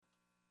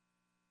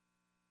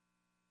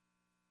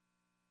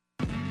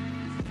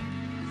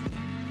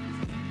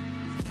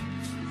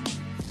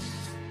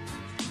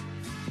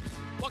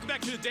back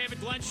to the David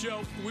Glenn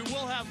Show. We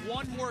will have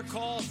one more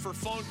call for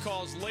phone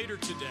calls later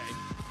today.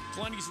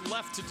 Plenty's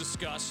left to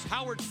discuss.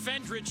 Howard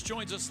Fendrich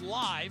joins us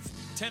live,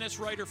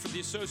 tennis writer for the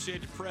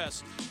Associated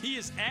Press. He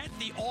is at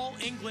the All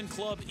England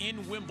Club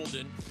in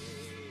Wimbledon,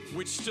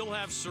 which still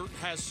has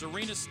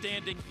Serena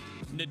standing.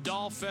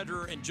 Nadal,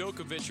 Federer, and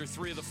Djokovic are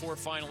three of the four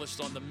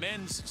finalists on the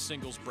men's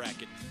singles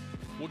bracket.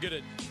 We'll get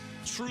a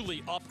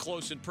truly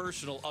up-close and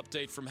personal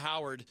update from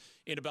Howard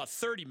in about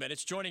 30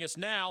 minutes. Joining us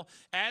now,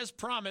 as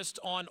promised,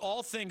 on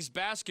all things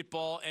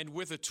basketball and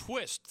with a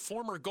twist,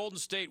 former Golden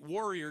State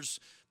Warriors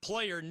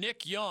player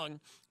Nick Young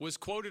was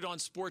quoted on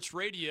sports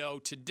radio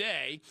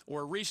today,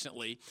 or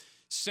recently,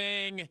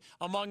 saying,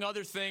 among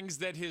other things,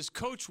 that his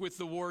coach with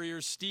the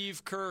Warriors,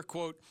 Steve Kerr,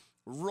 quote,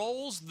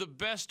 rolls the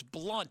best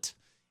blunt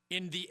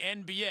in the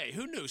NBA.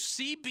 Who knew?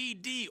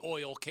 CBD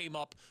oil came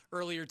up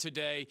earlier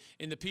today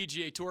in the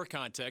PGA Tour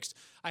context.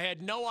 I had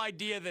no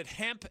idea that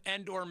hemp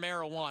and or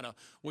marijuana,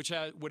 which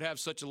would have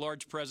such a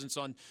large presence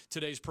on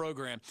today's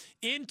program.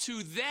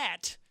 Into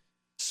that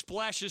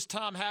splashes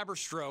Tom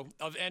Haberstroh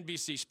of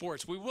NBC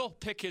Sports. We will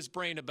pick his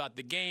brain about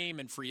the game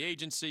and free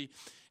agency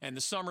and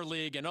the Summer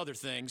League and other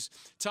things.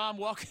 Tom,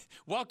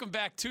 welcome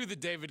back to the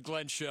David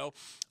Glenn Show.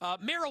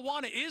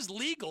 Marijuana is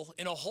legal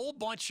in a whole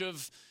bunch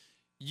of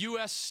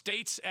U.S.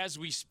 states as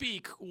we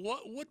speak.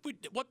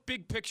 What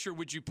big picture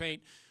would you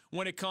paint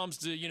when it comes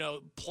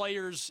to,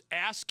 players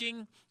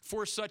asking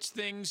for such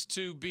things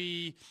to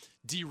be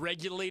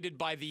deregulated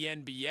by the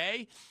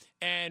NBA?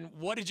 And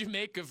what did you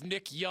make of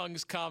Nick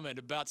Young's comment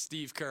about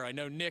Steve Kerr? I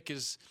know Nick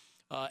is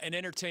an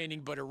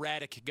entertaining but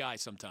erratic guy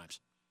sometimes.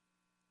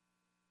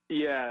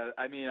 Yeah,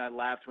 I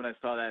laughed when I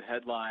saw that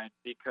headline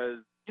because,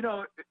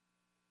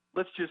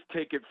 let's just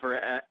take it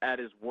at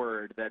his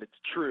word that it's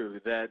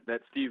true that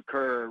Steve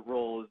Kerr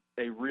rolls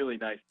a really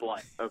nice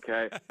blunt,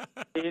 okay?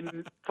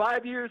 In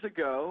 5 years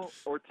ago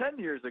or 10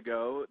 years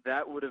ago,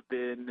 that would have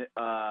been,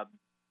 a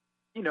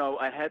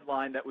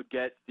headline that would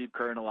get Steve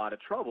Kerr in a lot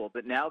of trouble.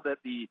 But now that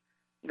the,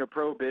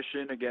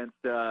 prohibition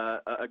against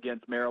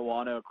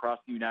marijuana across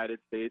the United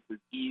States is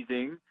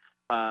easing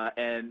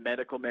and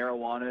medical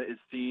marijuana is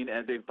seen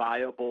as a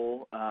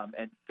viable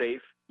and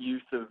safe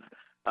use of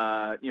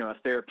a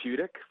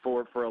therapeutic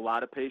for a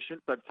lot of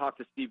patients. I've talked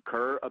to Steve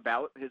Kerr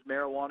about his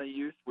marijuana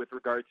use with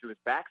regard to his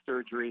back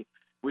surgery,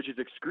 which is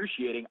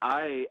excruciating.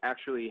 I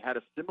actually had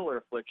a similar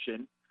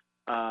affliction.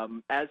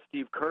 As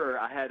Steve Kerr,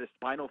 I had a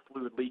spinal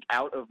fluid leak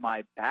out of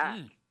my back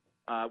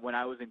when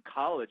I was in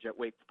college at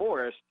Wake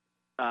Forest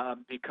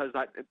because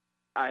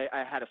I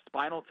had a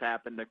spinal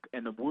tap and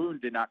the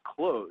wound did not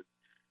close.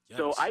 Yes.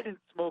 So I didn't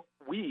smoke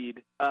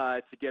weed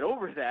to get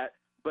over that,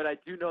 but I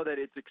do know that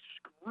it's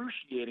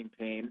excruciating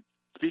pain.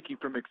 Speaking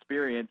from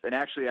experience, and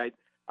actually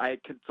I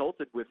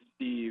consulted with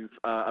Steve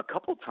a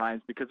couple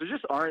times because there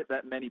just aren't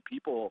that many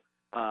people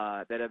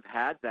that have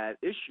had that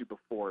issue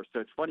before. So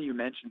it's funny you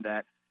mentioned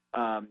that.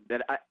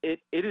 It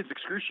is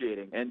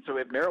excruciating, and so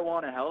if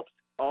marijuana helps,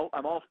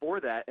 I'm all for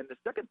that. And the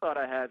second thought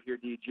I have here,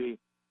 DG,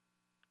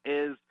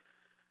 is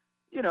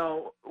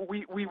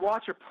we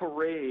watch a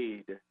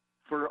parade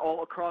for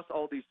all across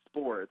all these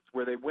sports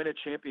where they win a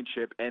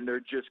championship and they're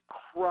just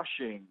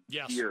crushing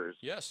beers,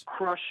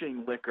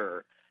 crushing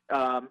liquor.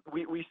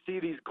 We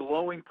see these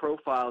glowing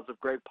profiles of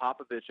Greg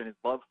Popovich and his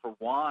love for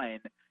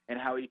wine and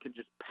how he can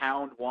just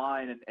pound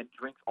wine and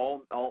drink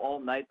all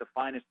night the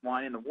finest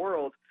wine in the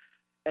world.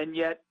 And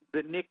yet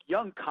the Nick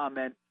Young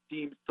comment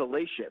seems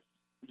salacious.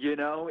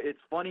 It's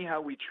funny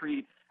how we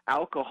treat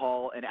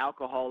alcohol and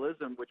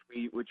alcoholism, which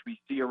we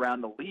see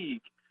around the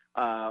league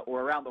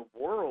or around the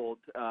world,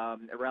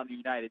 around the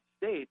United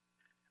States.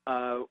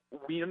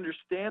 We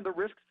understand the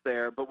risks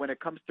there, but when it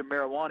comes to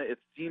marijuana, it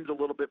seems a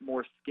little bit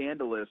more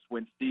scandalous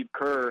when Steve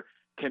Kerr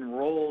can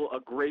roll a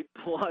great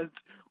blunt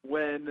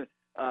when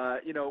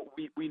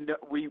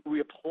we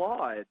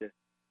applaud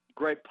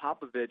Greg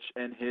Popovich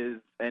and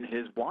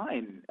his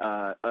wine,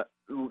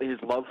 his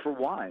love for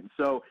wine.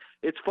 So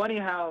it's funny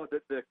how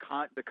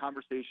the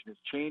conversation is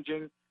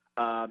changing.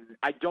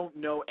 I don't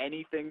know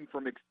anything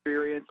from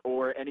experience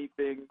or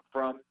anything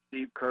from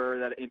Steve Kerr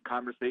that in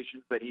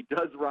conversations that he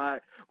does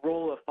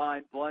roll a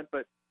fine blunt.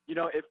 But,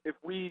 if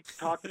we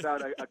talked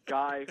about a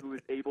guy who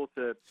is able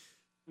to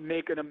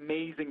make an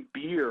amazing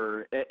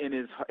beer in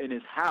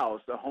his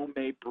house, a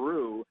homemade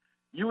brew,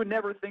 you would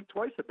never think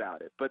twice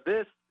about it. But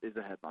this is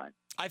a headline.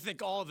 I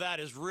think all of that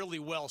is really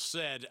well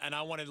said, and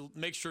I want to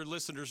make sure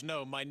listeners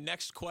know my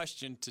next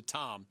question to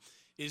Tom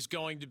is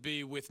going to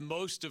be, with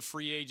most of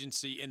free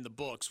agency in the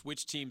books,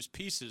 which team's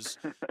pieces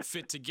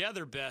fit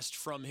together best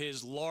from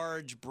his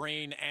large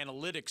brain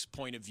analytics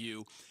point of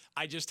view.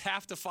 I just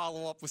have to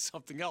follow up with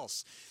something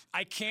else.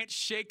 I can't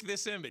shake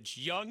this image.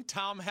 Young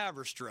Tom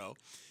Haberstroh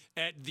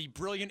at the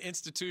brilliant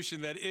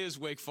institution that is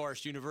Wake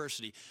Forest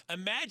University.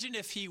 Imagine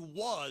if he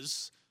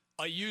was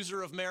a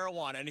user of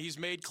marijuana, and he's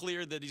made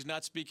clear that he's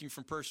not speaking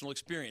from personal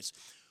experience.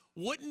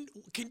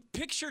 Can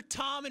picture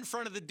Tom in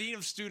front of the dean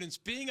of students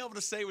being able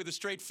to say with a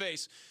straight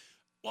face,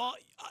 well,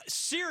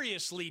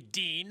 seriously,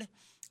 Dean,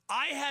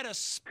 I had a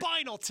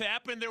spinal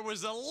tap and there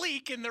was a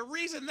leak, and the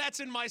reason that's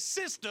in my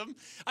system,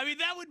 I mean,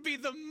 that would be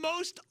the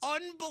most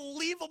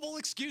unbelievable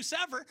excuse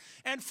ever.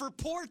 And for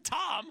poor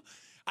Tom,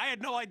 I had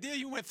no idea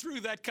you went through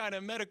that kind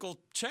of medical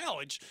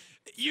challenge.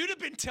 You'd have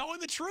been telling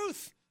the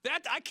truth.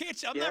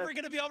 I'm never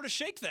going to be able to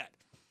shake that.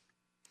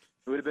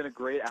 It would have been a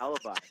great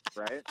alibi,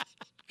 right?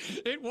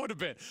 It would have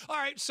been. All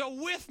right, so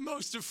with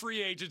most of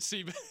free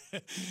agency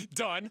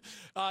done,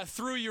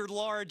 through your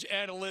large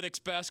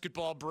analytics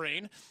basketball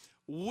brain,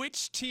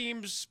 which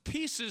team's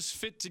pieces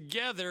fit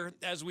together,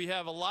 as we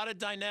have a lot of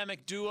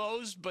dynamic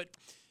duos, but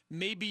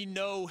maybe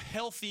no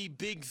healthy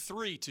big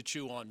three to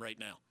chew on right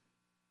now?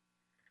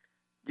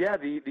 Yeah,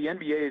 the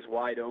NBA is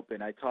wide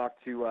open. I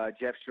talked to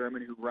Jeff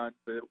Sherman, who runs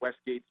the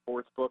Westgate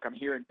Sportsbook. I'm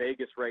here in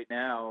Vegas right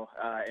now,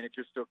 and it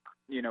just took,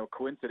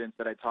 coincidence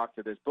that I talked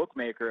to this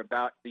bookmaker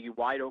about the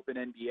wide open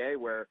NBA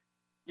where,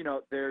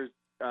 there's,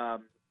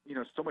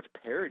 so much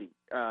parity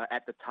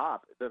at the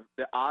top.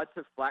 The odds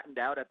have flattened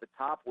out at the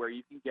top where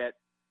you can get,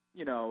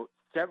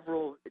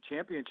 several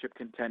championship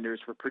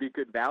contenders for pretty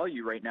good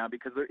value right now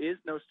because there is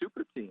no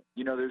super team.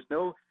 There's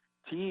no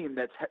team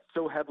that's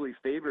so heavily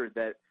favored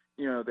that,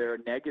 they're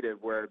negative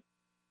where,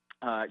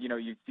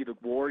 you see the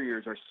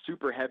Warriors are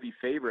super heavy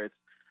favorites.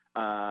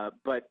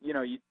 But,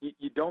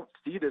 you don't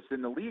see this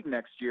in the league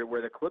next year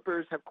where the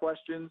Clippers have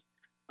questions,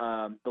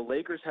 the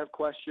Lakers have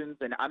questions,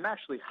 and I'm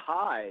actually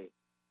high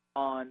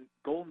on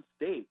Golden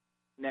State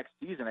next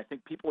season. I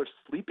think people are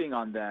sleeping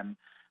on them.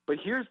 But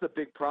here's the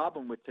big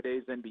problem with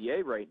today's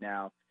NBA right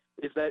now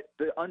is that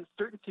the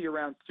uncertainty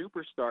around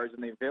superstars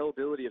and the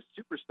availability of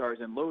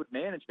superstars and load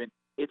management,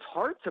 it's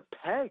hard to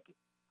peg.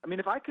 I mean,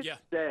 if I could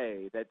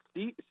say that,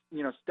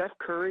 Steph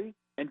Curry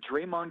and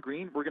Draymond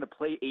Green were going to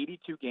play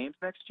 82 games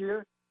next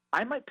year,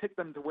 I might pick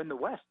them to win the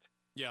West.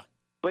 Yeah.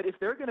 But if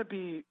they're going to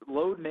be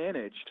load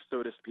managed,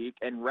 so to speak,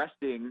 and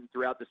resting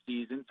throughout the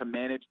season to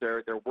manage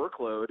their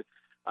workload,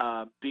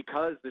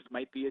 because this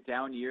might be a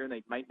down year and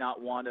they might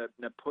not want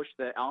to push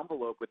the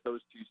envelope with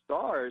those two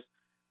stars,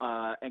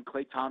 and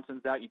Klay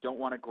Thompson's out, you don't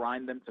want to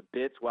grind them to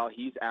bits while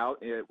he's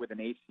out with an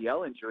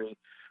ACL injury.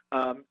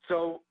 And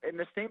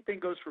the same thing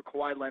goes for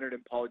Kawhi Leonard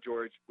and Paul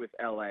George with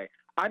LA.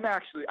 I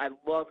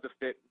love the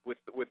fit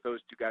with those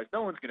two guys.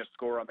 No one's going to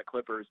score on the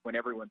Clippers when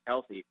everyone's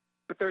healthy,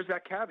 but there's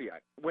that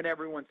caveat. When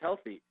everyone's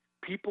healthy,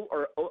 people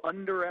are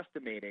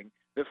underestimating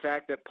the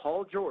fact that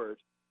Paul George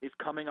is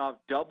coming off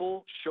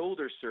double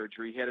shoulder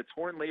surgery. He had a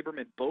torn labrum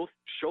in both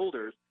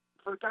shoulders.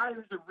 For a guy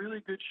who's a really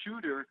good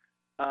shooter,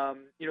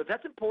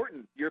 that's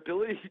important. Your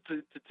ability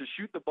to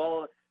shoot the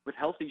ball with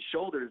healthy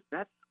shoulders,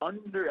 that's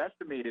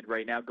underestimated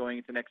right now going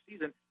into next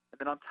season. And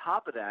then on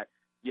top of that,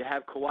 you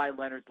have Kawhi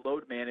Leonard's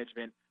load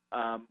management,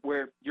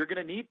 where you're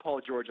going to need Paul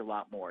George a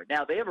lot more.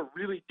 Now, they have a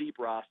really deep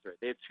roster.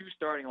 They have two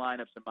starting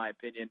lineups, in my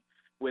opinion.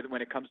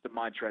 When it comes to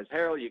Montrezl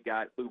Harrell, you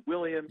got Lou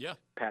Williams,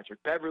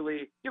 Patrick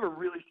Beverley. You have a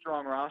really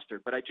strong roster.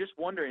 But I just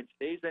wonder in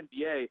today's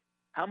NBA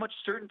how much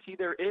certainty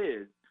there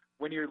is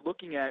when you're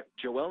looking at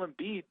Joel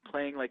Embiid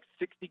playing like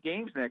 60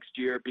 games next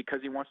year because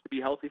he wants to be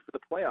healthy for the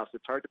playoffs.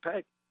 It's hard to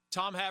peg.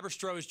 Tom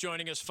Haberstroh is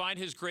joining us. Find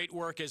his great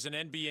work as an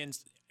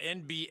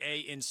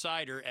NBA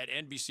insider at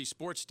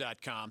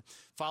NBCSports.com.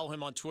 Follow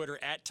him on Twitter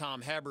at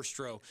Tom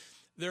Haberstroh.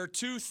 There are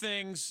two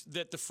things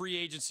that the free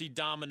agency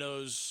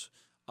dominoes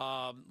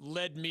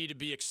led me to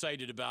be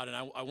excited about, and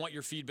I want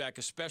your feedback,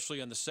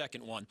 especially on the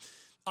second one.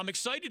 I'm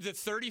excited that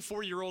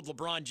 34-year-old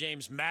LeBron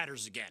James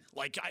matters again.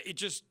 It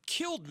just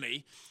killed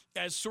me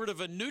as sort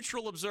of a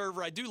neutral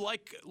observer. I do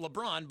like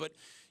LeBron, but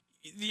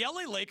the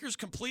LA Lakers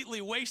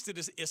completely wasted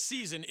a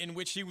season in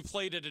which he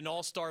played at an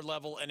all-star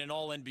level and an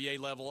all-NBA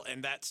level,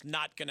 and that's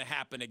not going to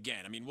happen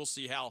again. I mean, we'll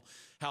see how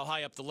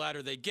high up the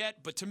ladder they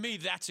get, but to me,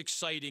 that's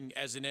exciting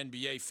as an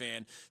NBA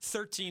fan.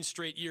 13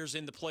 straight years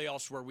in the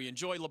playoffs where we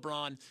enjoy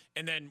LeBron,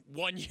 and then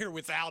 1 year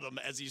without him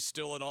as he's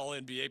still an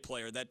all-NBA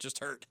player. That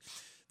just hurt.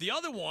 The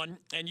other one,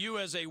 and you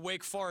as a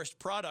Wake Forest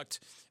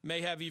product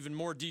may have even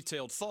more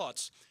detailed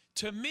thoughts,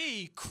 to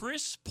me,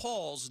 Chris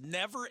Paul's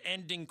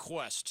never-ending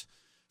quest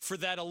for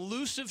that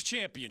elusive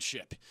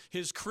championship.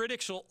 His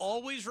critics will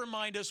always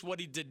remind us what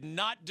he did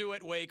not do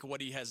at Wake, what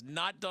he has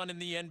not done in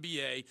the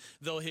NBA.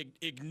 They'll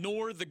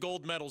ignore the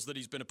gold medals that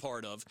he's been a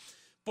part of.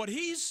 But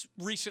he's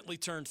recently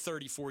turned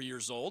 34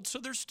 years old, so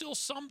there's still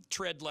some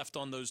tread left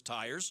on those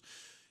tires.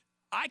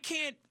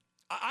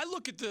 I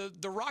look at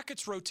the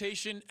Rockets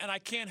rotation, and I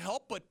can't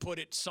help but put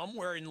it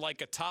somewhere in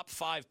like a top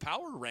 5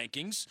 power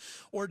rankings.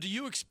 Or do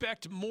you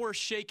expect more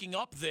shaking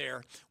up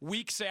there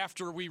weeks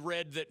after we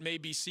read that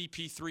maybe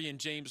CP3 and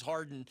James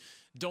Harden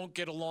don't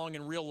get along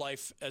in real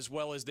life as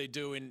well as they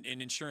do in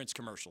insurance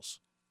commercials?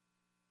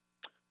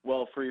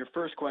 Well, for your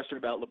first question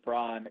about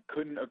LeBron,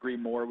 couldn't agree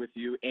more with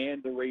you,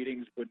 and the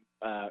ratings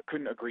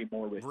couldn't agree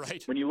more with you.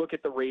 Right. When you look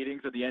at the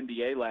ratings of the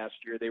NBA last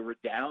year, they were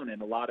down,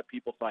 and a lot of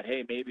people thought,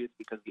 hey, maybe it's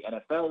because the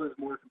NFL is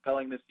more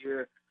compelling this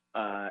year,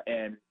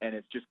 and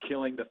it's just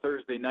killing. The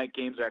Thursday night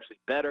games are actually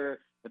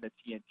better than the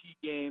TNT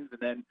games. And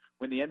then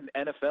when the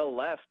NFL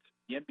left,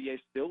 the NBA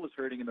still was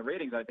hurting in the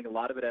ratings. I think a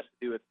lot of it has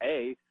to do with,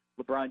 A,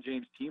 LeBron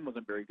James' team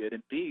wasn't very good,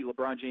 and B,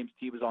 LeBron James'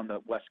 team was on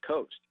the West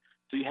Coast.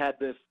 So you had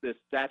this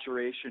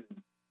saturation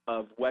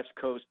of West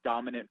Coast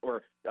dominant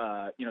or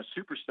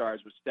superstars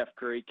with Steph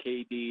Curry,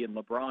 KD, and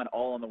LeBron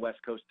all on the West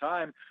Coast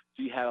time.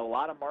 So you had a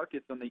lot of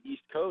markets on the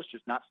East Coast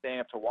just not staying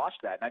up to watch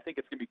that. And I think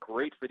it's going to be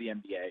great for the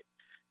NBA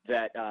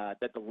that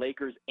the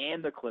Lakers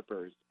and the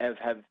Clippers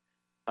have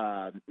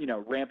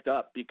ramped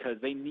up, because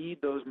they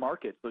need those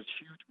markets, those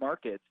huge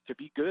markets, to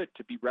be good,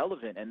 to be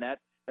relevant, and that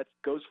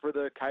goes for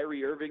the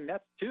Kyrie Irving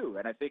Nets too.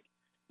 And I think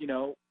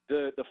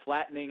the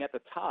flattening at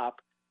the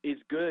top is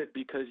good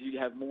because you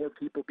have more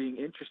people being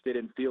interested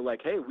and feel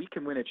like, hey, we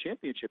can win a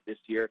championship this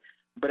year.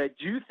 But I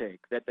do think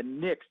that the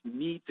Knicks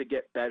need to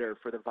get better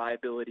for the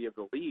viability of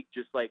the league.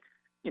 Just like,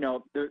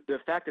 the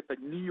fact that the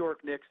New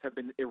York Knicks have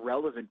been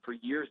irrelevant for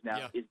years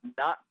now is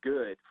not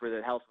good for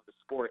the health of the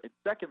sport. And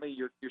secondly,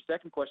 your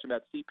second question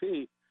about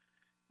CP,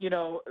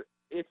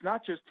 it's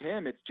not just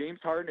him. It's James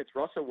Harden. It's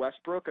Russell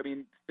Westbrook. I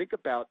mean, think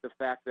about the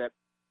fact that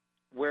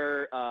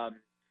we're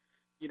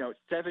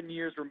 7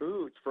 years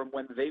removed from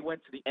when they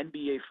went to the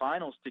NBA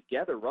Finals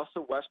together.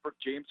 Russell Westbrook,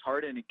 James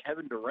Harden, and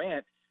Kevin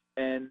Durant,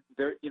 and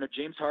they're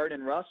James Harden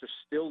and Russ are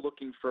still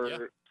looking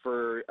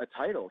for a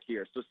title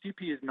here. So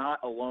CP is not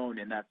alone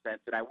in that sense.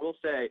 And I will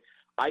say,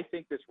 I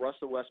think this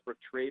Russell Westbrook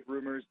trade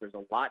rumors, there's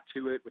a lot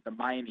to it with the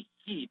Miami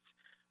Heat.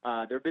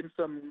 There have been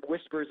some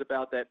whispers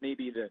about that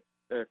maybe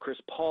the Chris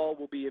Paul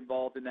will be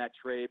involved in that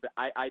trade, but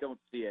I don't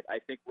see it. I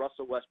think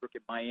Russell Westbrook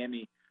in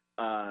Miami,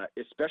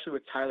 especially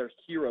with Tyler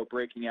Hero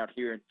breaking out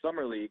here in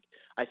Summer League,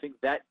 I think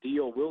that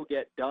deal will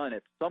get done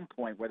at some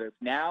point, whether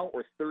it's now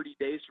or 30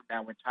 days from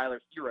now when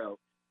Tyler Hero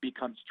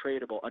becomes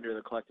tradable under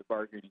the collective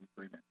bargaining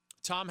agreement.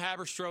 Tom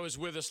Haberstroh is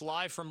with us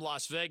live from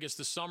Las Vegas.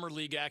 The Summer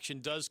League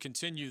action does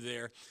continue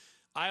there.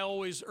 I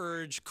always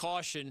urge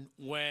caution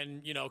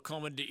when,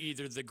 coming to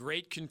either the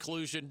great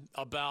conclusion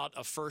about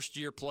a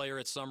first-year player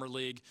at Summer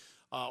League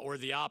or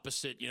the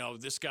opposite,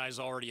 this guy's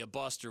already a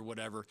bust or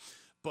whatever.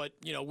 But,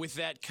 with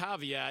that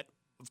caveat,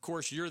 of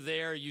course, you're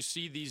there. You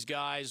see these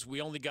guys.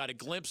 We only got a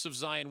glimpse of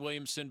Zion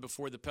Williamson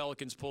before the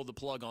Pelicans pulled the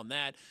plug on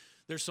that.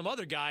 There's some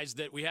other guys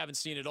that we haven't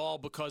seen at all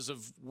because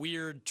of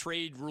weird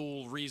trade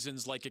rule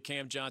reasons, like a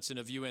Cam Johnson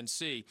of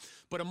UNC.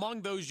 But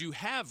among those you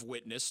have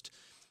witnessed,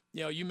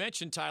 you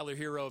mentioned Tyler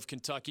Hero of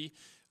Kentucky,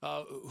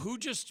 who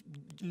just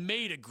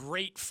made a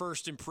great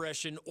first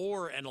impression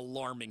or an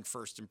alarming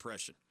first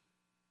impression.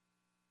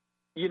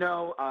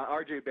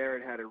 R.J.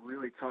 Barrett had a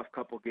really tough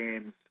couple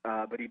games,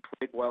 but he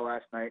played well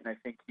last night, and I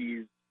think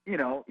he's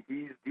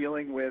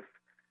dealing with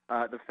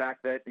the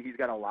fact that he's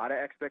got a lot of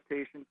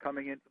expectations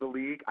coming into the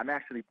league. I'm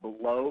actually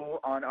below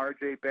on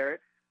R.J.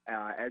 Barrett.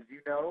 As you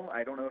know,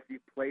 I don't know if you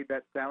played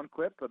that sound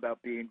clip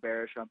about being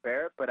bearish on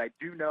Barrett, but I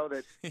do know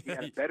that he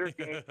had a better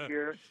game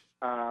here,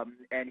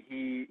 and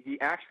he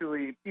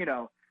actually,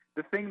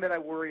 the thing that I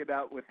worry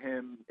about with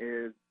him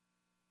is,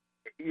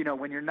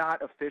 when you're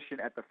not efficient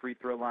at the free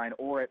throw line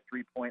or at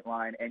three-point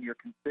line and you're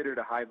considered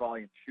a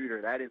high-volume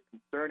shooter, that is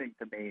concerning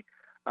to me.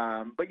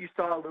 But you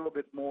saw a little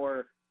bit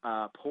more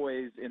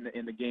poise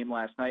in the game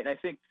last night. And I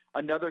think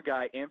another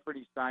guy,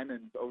 Anthony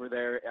Simons over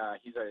there,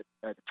 he's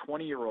a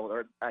 20-year-old,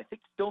 or I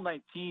think still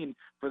 19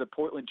 for the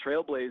Portland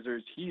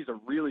Trailblazers. He's a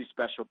really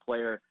special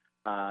player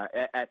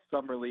at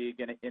Summer League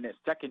and a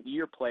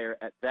second-year player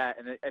at that.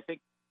 And I think,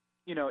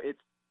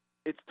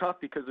 it's tough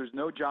because there's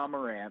no Ja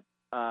Morant.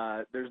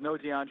 There's no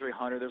DeAndre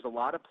Hunter. There's a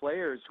lot of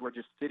players who are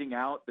just sitting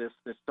out this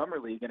Summer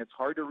League, and it's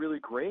hard to really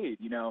grade.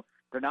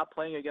 They're not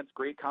playing against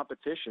great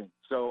competition.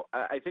 So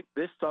I think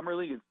this Summer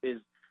League is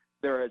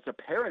a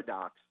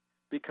paradox,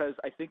 because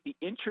I think the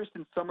interest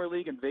in Summer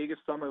League and Vegas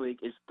Summer League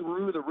is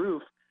through the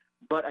roof.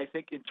 But I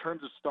think in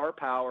terms of star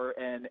power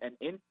and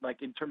in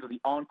terms of the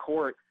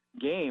on-court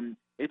game,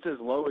 it's as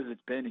low as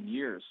it's been in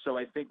years. So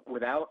I think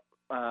without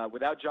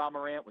Ja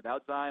Morant,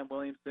 without Zion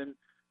Williamson,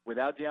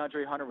 without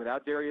DeAndre Hunter,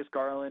 without Darius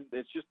Garland,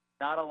 it's just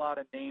not a lot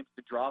of names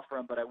to draw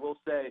from. But I will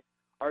say,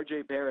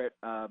 R.J. Barrett,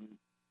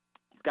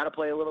 he's got to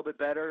play a little bit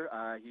better.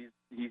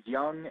 He's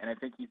young, and I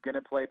think he's going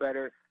to play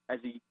better as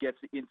he gets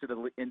into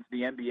the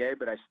NBA.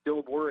 But I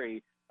still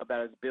worry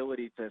about his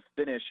ability to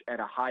finish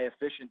at a high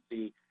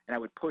efficiency, and I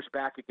would push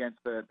back against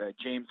the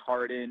James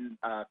Harden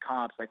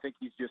comps. I think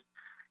he's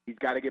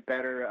got to get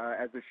better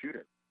as a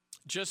shooter.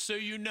 Just so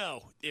you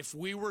know, if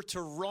we were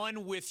to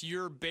run with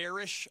your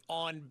bearish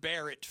on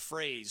Barrett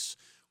phrase,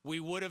 we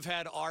would have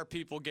had our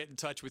people get in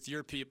touch with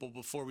your people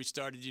before we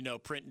started,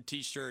 printing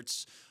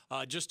T-shirts,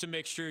 just to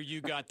make sure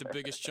you got the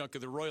biggest chunk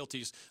of the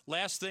royalties.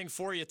 Last thing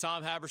for you,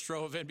 Tom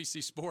Haberstroh of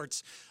NBC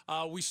Sports.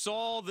 We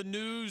saw the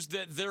news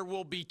that there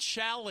will be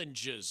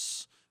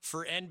challenges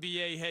for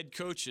NBA head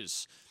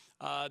coaches.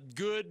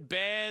 Good,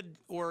 bad,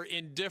 or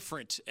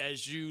indifferent,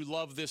 as you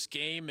love this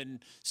game and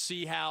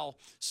see how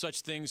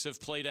such things have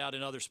played out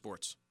in other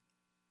sports?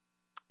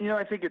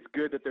 I think it's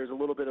good that there's a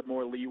little bit of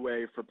more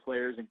leeway for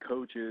players and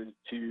coaches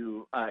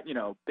to,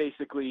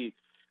 basically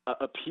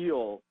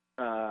appeal,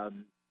 calls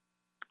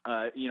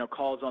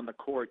on the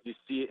court. You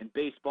see it in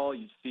baseball,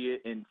 you see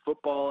it in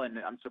football, and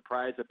I'm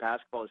surprised that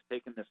basketball has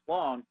taken this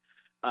long.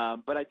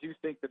 But I do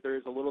think that there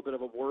is a little bit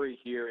of a worry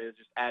here is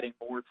just adding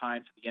more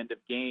time to the end of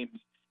games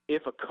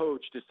if a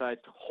coach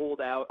decides to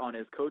hold out on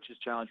his coach's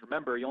challenge.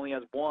 Remember, he only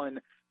has one.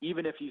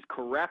 Even if he's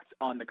correct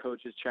on the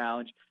coach's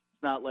challenge,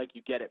 it's not like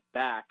you get it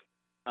back.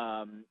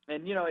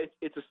 And, you know,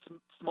 it's a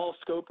small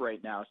scope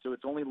right now, so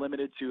it's only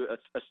limited to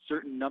a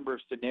certain number of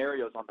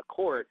scenarios on the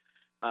court.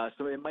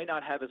 So it might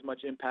not have as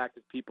much impact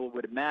as people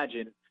would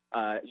imagine.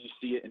 You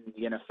see it in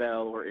the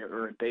NFL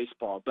or in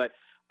baseball. But,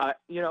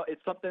 you know,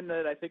 it's something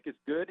that I think is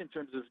good in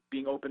terms of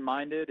being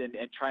open-minded and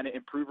trying to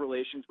improve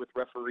relations with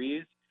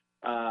referees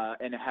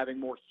and having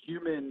more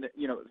human,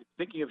 you know,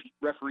 thinking of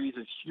referees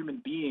as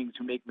human beings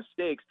who make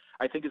mistakes,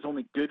 I think is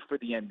only good for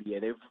the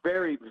NBA. They're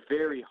very,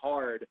 very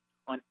hard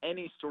on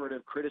any sort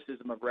of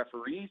criticism of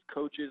referees.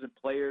 Coaches and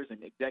players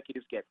and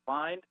executives get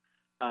fined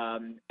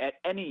at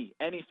any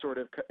sort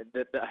of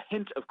the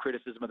hint of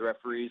criticism of the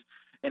referees.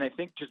 And I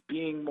think just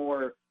being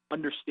more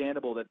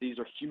understandable that these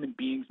are human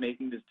beings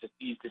making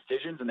these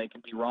decisions and they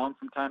can be wrong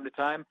from time to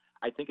time,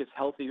 I think is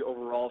healthy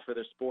overall for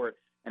their sport,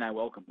 and I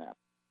welcome that.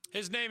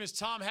 His name is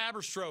Tom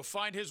Haberstroh.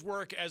 Find his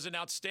work as an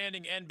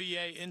outstanding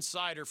NBA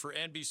insider for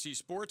NBC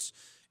Sports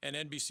and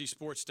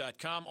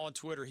NBCSports.com. On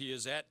Twitter, he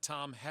is at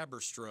Tom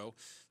Haberstroh.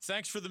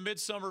 Thanks for the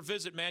midsummer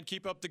visit, man.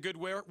 Keep up the good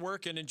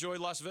work and enjoy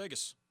Las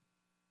Vegas.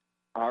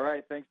 All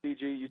right. Thanks,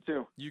 DG. You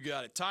too. You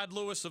got it. Todd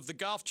Lewis of the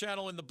Golf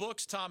Channel in the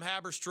books. Tom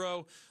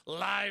Haberstroh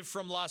live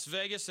from Las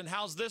Vegas. And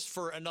how's this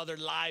for another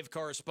live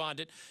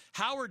correspondent?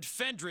 Howard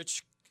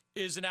Fendrich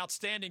is an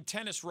outstanding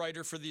tennis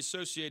writer for the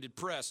Associated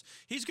Press.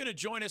 He's going to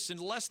join us in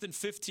less than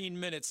 15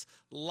 minutes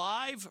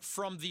live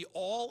from the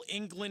All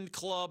England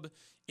Club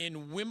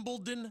in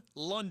Wimbledon,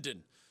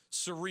 London.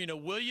 Serena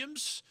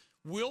Williams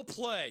will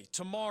play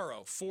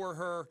tomorrow for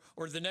her,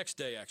 or the next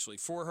day actually,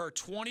 for her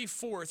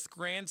 24th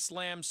Grand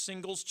Slam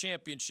Singles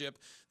Championship.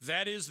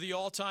 That is the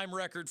all-time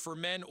record for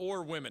men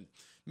or women.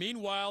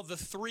 Meanwhile, the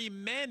three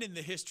men in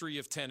the history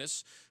of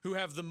tennis who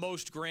have the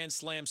most Grand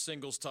Slam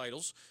singles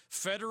titles,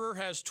 Federer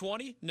has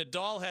 20,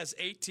 Nadal has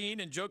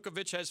 18, and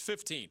Djokovic has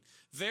 15.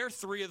 They're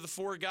three of the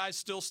four guys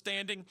still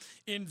standing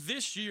in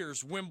this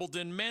year's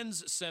Wimbledon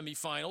men's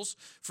semifinals.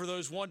 For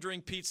those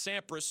wondering, Pete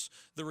Sampras,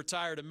 the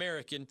retired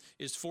American,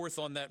 is fourth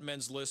on that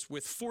men's list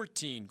with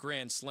 14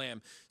 Grand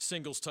Slam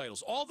singles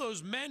titles. All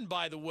those men,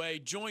 by the way,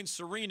 join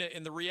Serena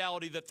in the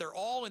reality that they're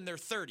all in their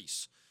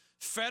 30s.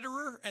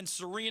 Federer and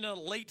Serena,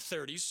 late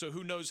 30s, so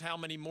who knows how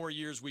many more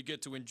years we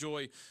get to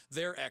enjoy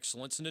their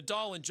excellence.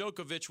 Nadal and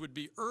Djokovic would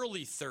be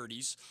early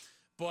 30s,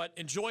 but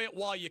enjoy it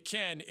while you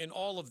can in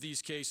all of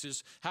these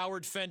cases.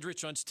 Howard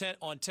Fendrich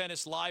on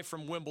Tennis live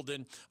from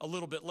Wimbledon a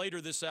little bit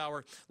later this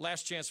hour.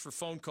 Last chance for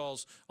phone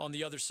calls on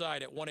the other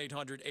side at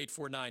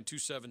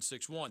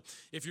 1-800-849-2761.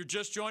 If you're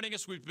just joining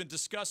us, we've been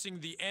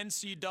discussing the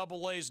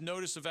NCAA's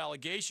notice of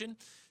allegation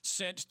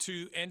sent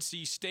to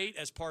NC State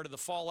as part of the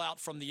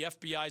fallout from the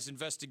FBI's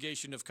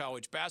investigation of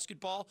college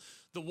basketball.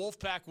 The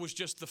Wolfpack was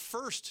just the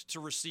first to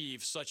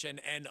receive such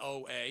an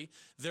NOA.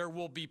 There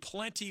will be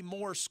plenty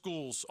more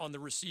schools on the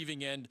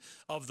receiving end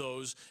of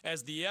those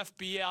as the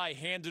FBI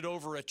handed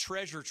over a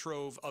treasure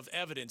trove of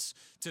evidence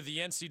to the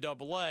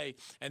NCAA,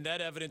 and that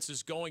evidence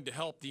is going to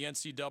help the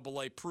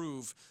NCAA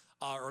prove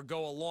or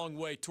go a long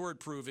way toward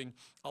proving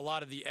a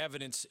lot of the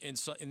evidence in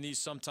these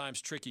sometimes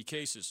tricky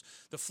cases.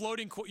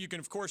 You can,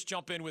 of course,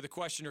 jump in with a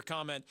question or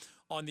comment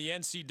on the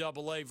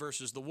NCAA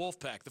versus the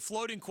Wolfpack. The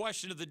floating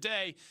question of the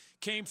day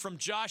came from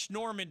Josh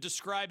Norman,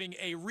 describing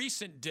a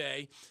recent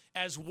day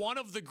as one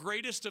of the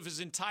greatest of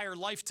his entire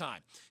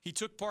lifetime. He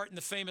took part in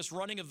the famous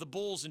running of the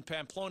Bulls in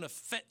Pamplona,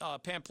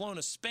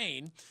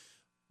 Spain.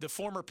 The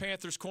former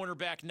Panthers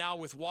cornerback, now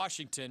with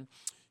Washington,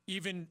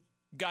 even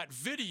got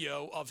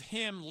video of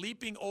him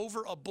leaping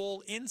over a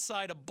bull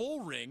inside a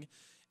bull ring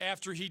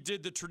after he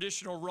did the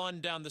traditional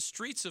run down the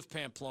streets of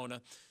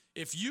Pamplona.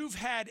 If you've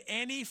had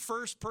any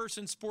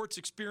first-person sports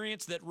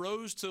experience that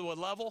rose to a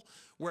level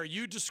where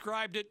you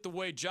described it the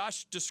way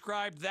Josh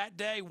described that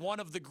day, one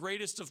of the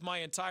greatest of my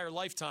entire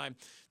lifetime,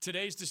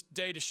 today's the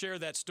day to share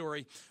that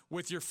story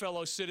with your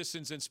fellow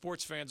citizens and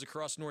sports fans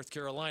across North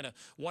Carolina.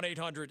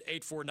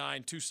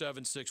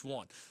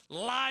 1-800-849-2761.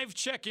 Live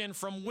check-in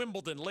from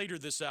Wimbledon later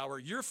this hour.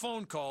 Your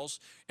phone calls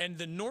and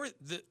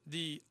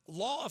the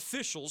law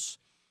officials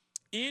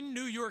in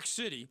New York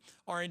City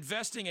are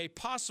investing a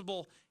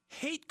possible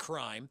hate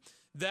crime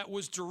that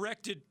was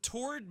directed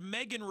toward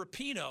Megan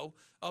Rapinoe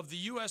of the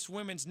U.S.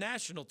 women's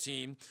national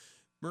team.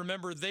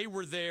 Remember, they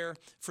were there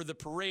for the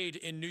parade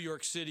in New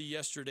York City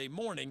yesterday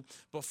morning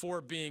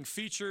before being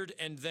featured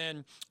and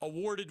then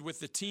awarded with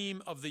the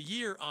Team of the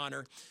Year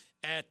honor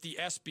at the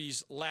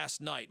ESPYs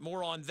last night.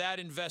 More on that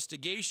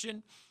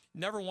investigation.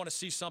 Never want to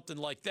see something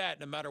like that,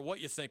 no matter what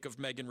you think of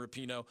Megan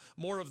Rapinoe.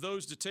 More of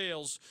those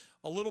details,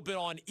 a little bit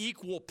on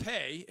equal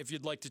pay, if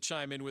you'd like to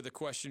chime in with a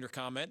question or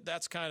comment.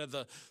 That's kind of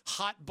the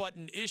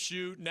hot-button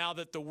issue now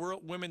that the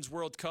Women's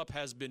World Cup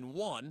has been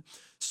won.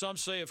 Some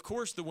say, of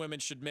course, the women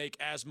should make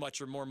as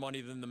much or more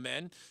money than the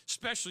men,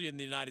 especially in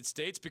the United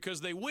States,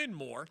 because they win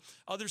more.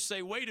 Others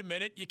say, wait a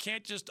minute, you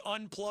can't just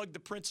unplug the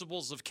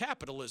principles of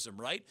capitalism,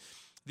 right?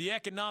 The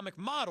economic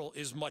model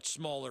is much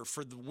smaller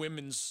for the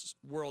women's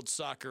world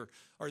soccer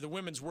or the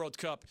Women's World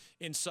Cup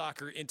in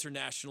soccer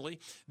internationally.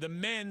 The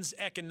men's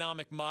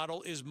economic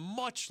model is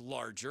much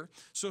larger.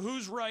 So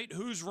who's right,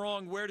 who's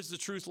wrong, where does the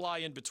truth lie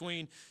in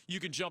between? You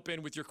can jump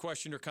in with your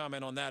question or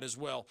comment on that as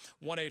well.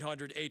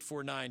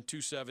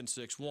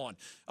 1-800-849-2761.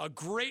 A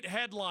great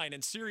headline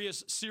and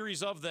serious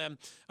series of them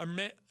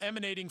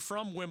emanating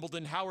from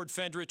Wimbledon. Howard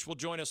Fendrich will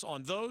join us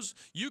on those.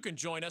 You can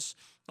join us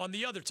on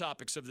the other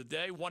topics of the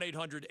day.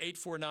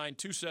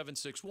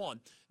 1-800-849-2761.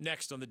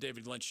 Next on The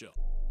David Glenn Show.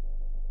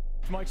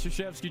 Mike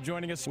Krzyzewski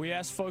joining us. We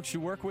asked folks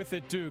you work with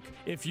at Duke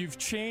if you've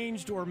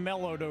changed or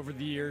mellowed over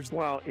the years.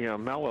 Well,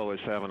 mellow is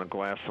having a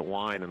glass of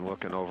wine and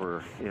looking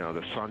over,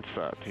 the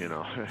sunset,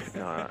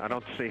 I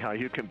don't see how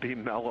you can be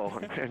mellow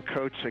and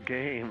coach a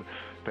game.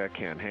 That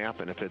can't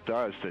happen. If it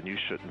does, then you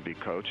shouldn't be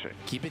coaching.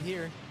 Keep it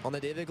here on The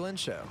David Glenn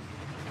Show.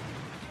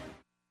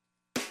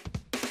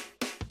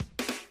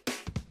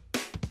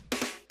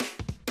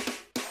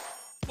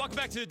 Welcome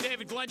back to the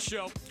David Glenn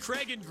Show.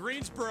 Craig in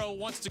Greensboro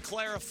wants to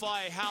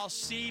clarify how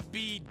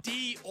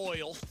CBD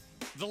oil,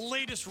 the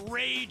latest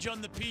rage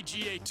on the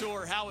PGA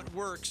Tour, how it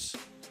works,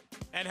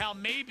 and how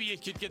maybe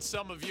it could get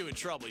some of you in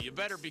trouble. You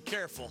better be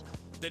careful.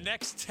 The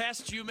next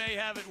test you may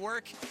have at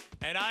work,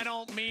 and I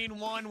don't mean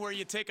one where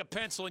you take a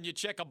pencil and you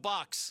check a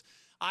box.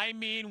 I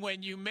mean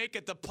when you make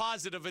a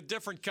deposit of a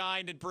different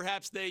kind and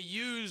perhaps they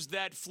use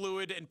that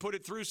fluid and put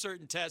it through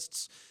certain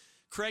tests.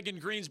 Craig in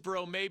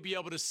Greensboro may be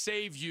able to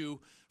save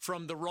you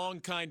from the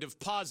wrong kind of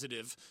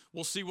positive.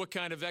 We'll see what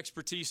kind of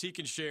expertise he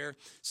can share.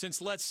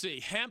 Since, let's see,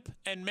 hemp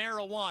and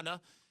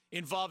marijuana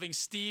involving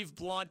Steve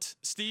Blunt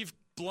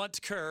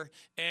Kerr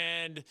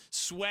and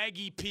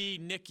Swaggy P.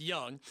 Nick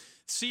Young.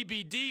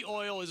 CBD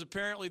oil is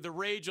apparently the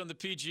rage on the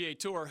PGA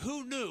Tour.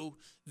 Who knew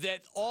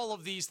that all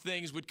of these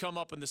things would come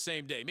up on the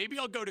same day? Maybe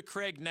I'll go to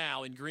Craig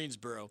now in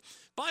Greensboro.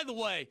 By the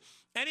way,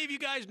 any of you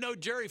guys know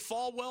Jerry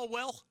Falwell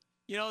well?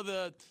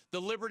 The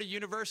Liberty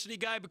University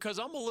guy, because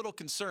I'm a little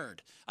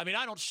concerned. I mean,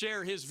 I don't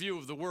share his view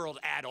of the world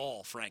at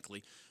all,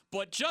 frankly.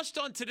 But just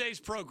on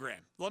today's program,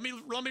 let me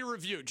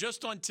review.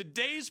 Just on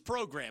today's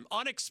program,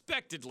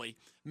 unexpectedly,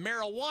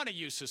 marijuana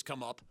use has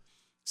come up.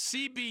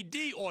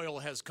 CBD oil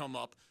has come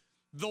up.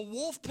 The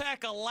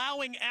Wolfpack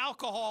allowing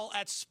alcohol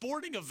at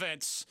sporting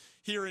events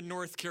here in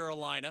North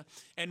Carolina.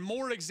 And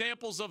more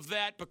examples of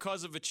that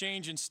because of a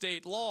change in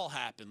state law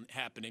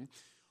happening.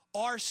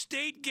 Our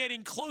state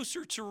getting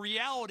closer to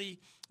reality,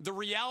 the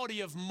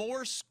reality of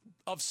more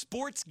of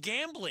sports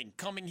gambling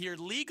coming here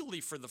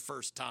legally for the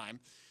first time.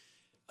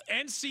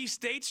 NC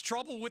State's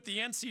trouble with the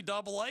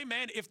NCAA,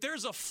 man. If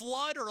there's a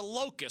flood or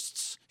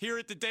locusts here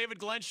at the David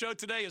Glenn Show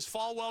today, is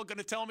Falwell going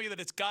to tell me that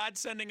it's God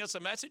sending us a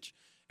message?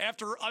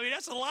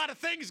 That's a lot of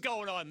things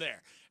going on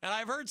there. And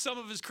I've heard some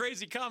of his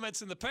crazy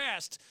comments in the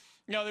past.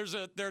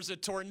 There's a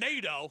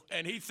tornado,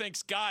 and he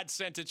thinks God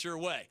sent it your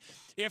way.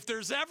 If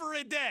there's ever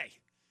a day,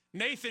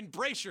 Nathan,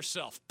 brace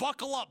yourself.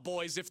 Buckle up,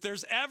 boys. If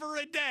there's ever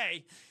a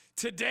day,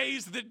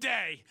 today's the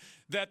day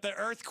that the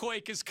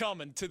earthquake is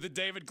coming to the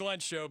David Glenn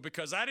Show,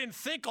 because I didn't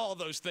think all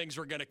those things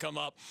were going to come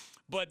up,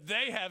 but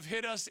they have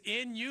hit us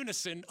in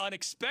unison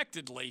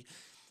unexpectedly.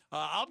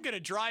 I'm going to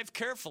drive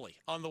carefully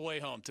on the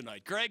way home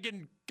tonight. Craig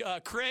in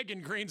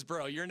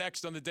Greensboro, you're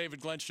next on the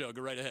David Glenn Show.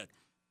 Go right ahead.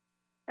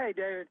 Hey,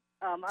 David.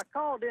 I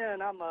called in.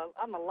 I'm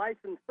a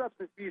licensed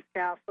substance abuse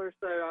counselor,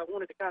 so I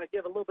wanted to kind of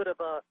give a little bit of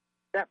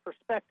that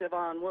perspective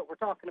on what we're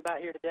talking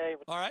about here today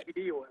with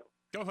CBD oil.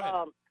 Go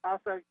ahead.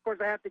 Also, of course,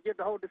 I have to give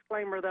the whole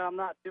disclaimer that I'm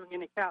not doing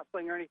any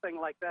counseling or anything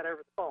like that over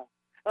the phone.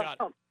 Got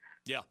it.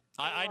 Yeah,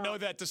 I know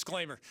that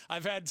disclaimer.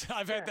 I've had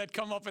that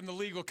come up in the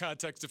legal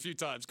context a few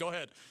times. Go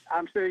ahead.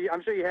 I'm sure you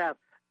have.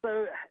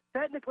 So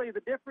technically,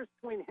 the difference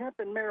between hemp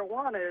and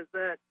marijuana is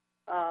that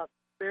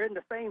they're in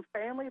the same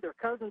family. They're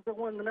cousins of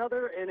one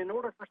another, and in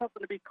order for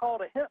something to be called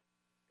a hemp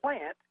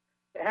plant,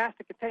 it has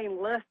to contain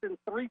less than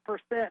 3%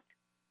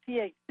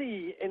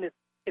 THC in its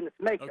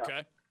makeup.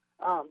 Okay.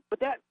 But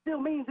that still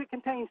means it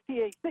contains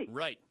THC.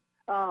 Right.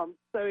 So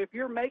if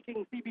you're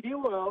making CBD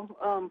oil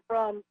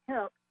from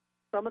hemp,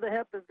 some of the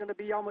hemp is going to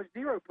be almost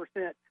 0%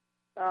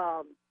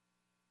 THC,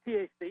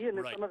 and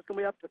then some of it's going to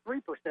be up to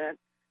 3%.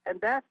 And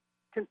that's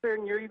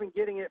considering you're even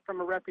getting it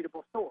from a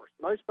reputable source.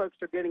 Most folks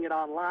are getting it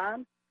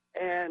online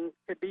and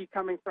could be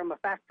coming from a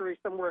factory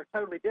somewhere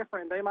totally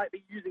different. They might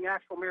be using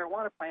actual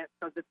marijuana plants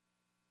because it's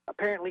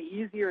apparently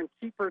easier and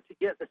cheaper to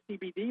get the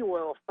CBD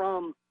oil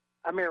from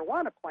a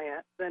marijuana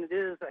plant than it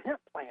is a hemp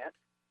plant,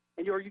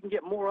 and you can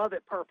get more of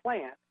it per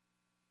plant.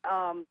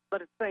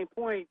 But at the same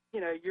point,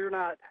 you're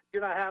not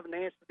having to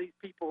answer these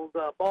people's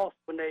boss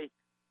when they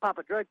pop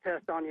a drug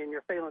test on you and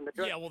you're failing the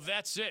drug. Yeah, well,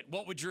 that's it.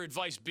 What would your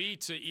advice be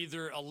to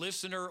either a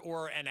listener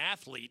or an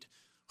athlete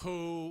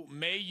who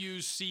may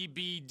use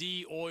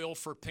CBD oil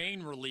for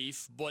pain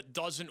relief but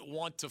doesn't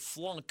want to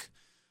flunk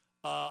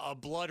a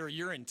blood or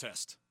urine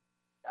test?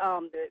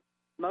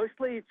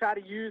 Mostly try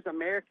to use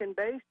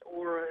American-based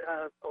or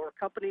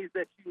companies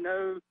that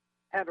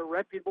have a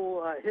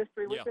reputable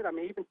history with it. I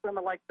mean, even some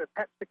of like the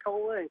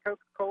Pepsi-Cola and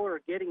Coca-Cola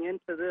are getting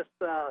into this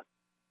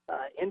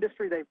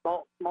industry. They've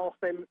bought small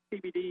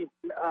CBD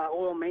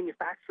oil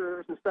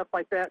manufacturers and stuff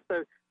like that.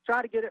 So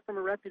try to get it from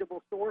a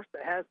reputable source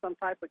that has some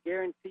type of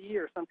guarantee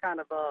or some kind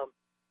of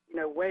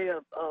way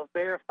of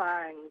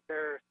verifying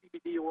their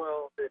CBD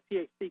oil, the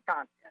THC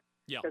content.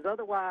 Yeah. Because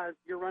otherwise,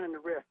 you're running the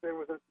risk. There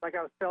was, like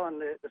I was telling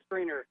the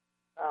screener,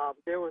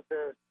 there was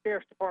the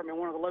sheriff's department,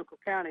 one of the local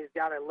counties,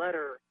 got a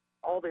letter.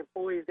 All the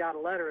employees got a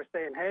letter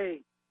saying,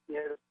 hey,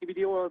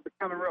 CBD oil is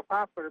becoming real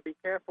popular. Be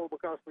careful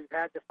because we've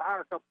had to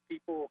fire a couple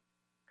people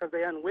because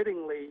they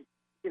unwittingly,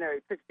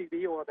 took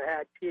CBD oil that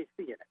had THC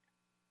in it.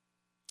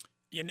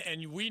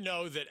 And we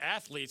know that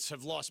athletes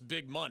have lost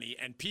big money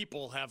and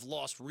people have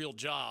lost real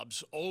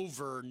jobs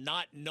over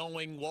not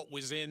knowing what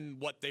was in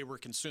what they were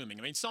consuming.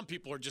 I mean, some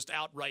people are just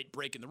outright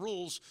breaking the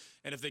rules,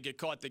 and if they get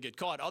caught, they get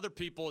caught. Other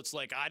people, it's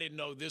like, I didn't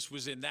know this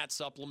was in that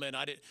supplement.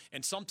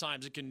 And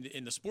sometimes it can,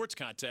 in the sports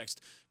context,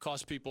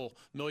 cost people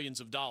millions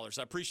of dollars.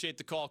 I appreciate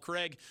the call,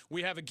 Craig.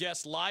 We have a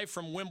guest live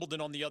from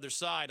Wimbledon on the other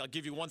side. I'll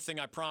give you one thing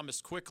I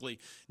promised quickly.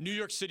 New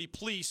York City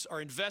police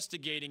are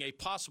investigating a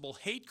possible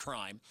hate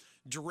crime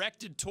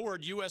directed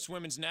toward U.S.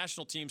 women's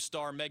national team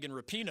star Megan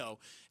Rapinoe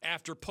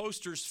after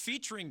posters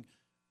featuring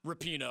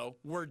Rapinoe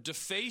were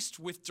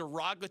defaced with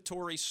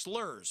derogatory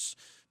slurs.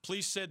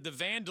 Police said the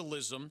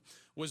vandalism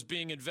was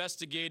being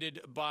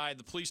investigated by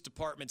the police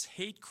department's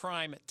hate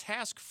crime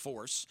task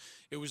force.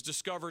 It was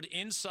discovered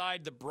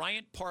inside the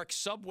Bryant Park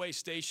subway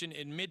station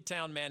in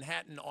Midtown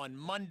Manhattan on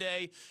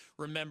Monday.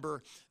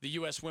 Remember, the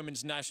U.S.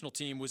 women's national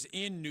team was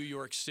in New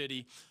York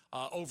City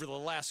over the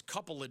last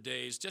couple of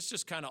days.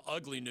 Just kind of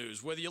ugly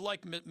news. Whether you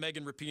like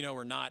Megan Rapinoe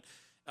or not,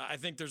 I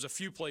think there's a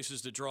few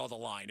places to draw the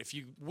line. If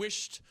you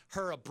wished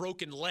her a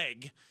broken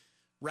leg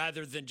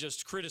rather than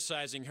just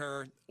criticizing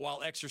her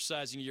while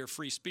exercising your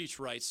free speech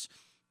rights,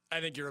 I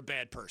think you're a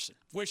bad person.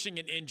 Wishing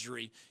an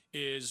injury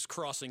is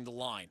crossing the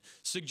line.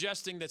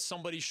 Suggesting that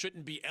somebody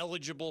shouldn't be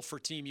eligible for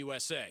Team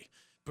USA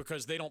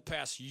because they don't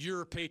pass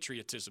your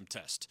patriotism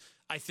test,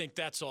 I think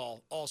that's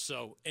all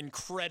also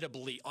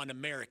incredibly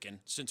un-American,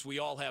 since we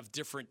all have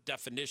different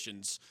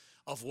definitions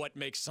of what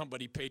makes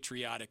somebody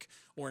patriotic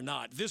or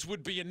not. This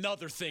would be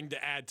another thing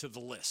to add to the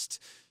list.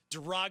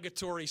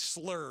 Derogatory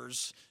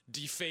slurs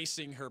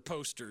defacing her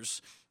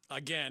posters.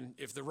 Again,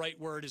 if the right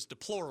word is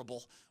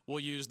deplorable, we'll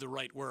use the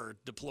right word,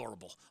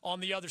 deplorable. On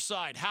the other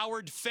side,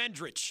 Howard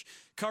Fendrich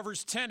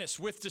covers tennis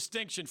with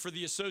distinction for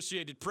the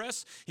Associated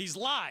Press. He's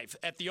live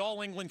at the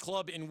All England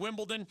Club in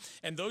Wimbledon,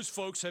 and those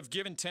folks have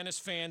given tennis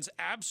fans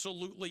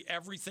absolutely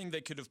everything they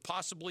could have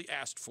possibly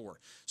asked for.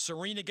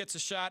 Serena gets a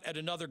shot at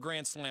another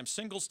Grand Slam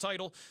singles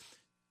title.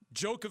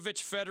 Djokovic,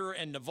 Federer,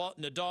 and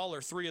Nadal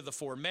are three of the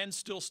four men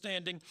still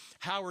standing.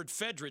 Howard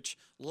Fendrich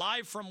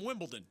live from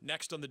Wimbledon,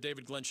 next on The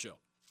David Glenn Show.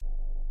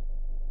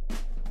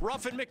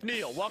 Ruffin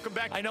McNeil, welcome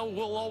back. I know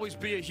we'll always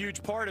be a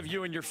huge part of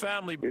you and your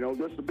family. This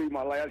will be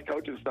my last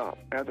coaching stop.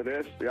 After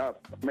this,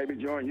 maybe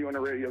join you on a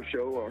radio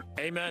show or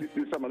Amen.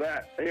 Do some of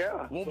that.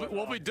 Yeah.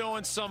 We'll be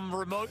doing some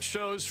remote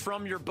shows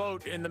from your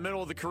boat in the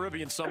middle of the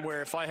Caribbean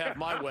somewhere if I have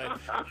my way.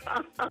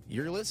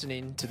 You're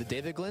listening to The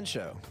David Glenn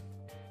Show.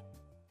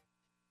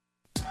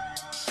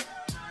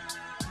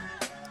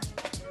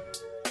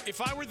 If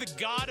I were the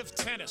god of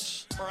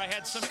tennis or I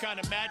had some kind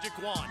of magic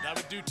wand, I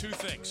would do two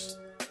things.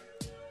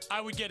 I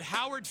would get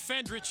Howard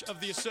Fendrich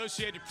of the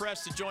Associated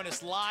Press to join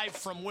us live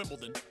from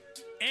Wimbledon,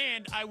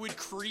 and I would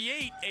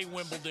create a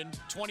Wimbledon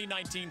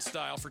 2019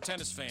 style for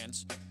tennis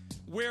fans,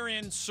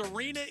 wherein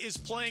Serena is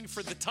playing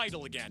for the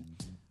title again,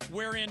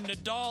 wherein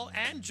Nadal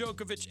and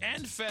Djokovic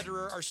and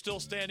Federer are still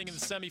standing in the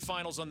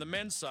semifinals on the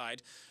men's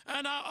side.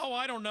 And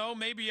I don't know,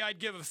 maybe I'd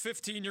give a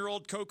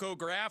 15-year-old Coco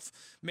Gauff.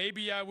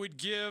 Maybe I would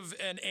give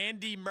an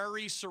Andy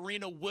Murray,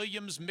 Serena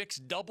Williams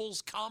mixed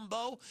doubles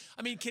combo.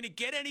 I mean, can it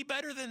get any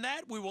better than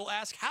that? We will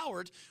ask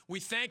Howard. We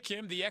thank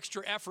him, the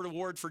Extra Effort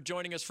Award, for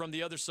joining us from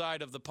the other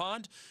side of the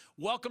pond.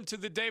 Welcome to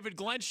the David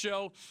Glenn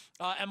Show.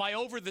 Am I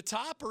over the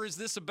top, or is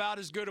this about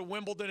as good a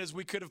Wimbledon as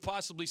we could have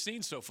possibly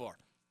seen so far?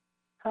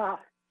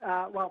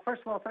 Well,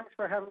 first of all, thanks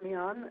for having me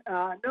on.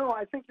 No,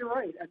 I think you're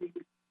right. I mean,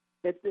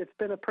 it's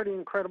been a pretty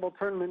incredible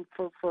tournament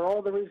for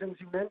all the reasons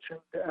you mentioned.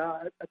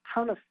 A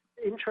ton of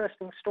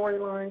interesting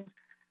storylines.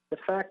 The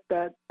fact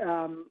that,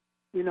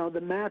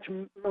 the match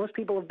most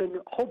people have been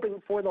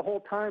hoping for the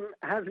whole time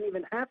hasn't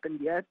even happened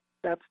yet.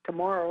 That's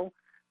tomorrow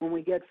when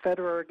we get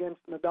Federer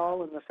against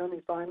Nadal in the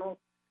semifinals.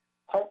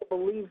 Hard to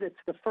believe it's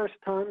the first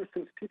time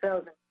since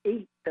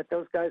 2008 that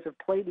those guys have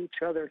played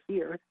each other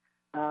here.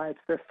 It's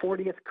their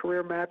 40th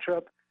career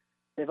matchup.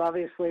 They've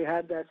obviously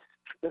had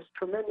this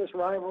tremendous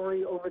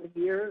rivalry over the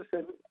years,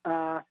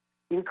 and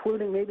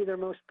including maybe their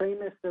most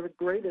famous, their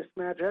greatest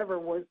match ever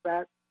was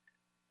that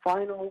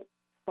final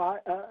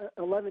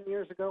 11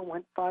 years ago,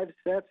 went 5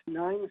 sets,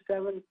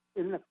 9-7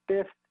 in the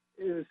fifth.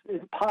 It was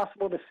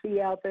impossible to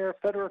see out there.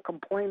 Federer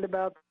complained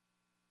about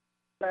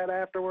that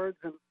afterwards,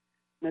 and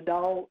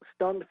Nadal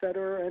stunned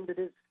Federer, ended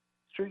his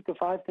streak of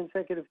 5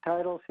 consecutive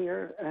titles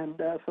here, and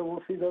so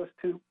we'll see those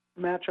two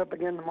matchup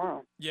again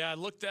tomorrow. Yeah, I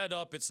looked that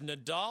up. It's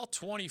Nadal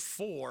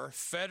 24,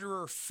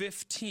 Federer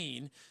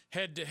 15,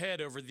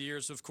 head-to-head over the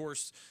years. Of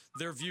course,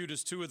 they're viewed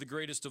as two of the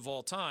greatest of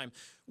all time.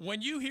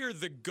 When you hear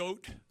the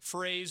GOAT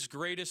phrase,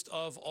 greatest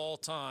of all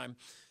time,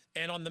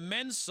 and on the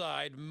men's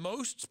side,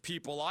 most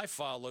people I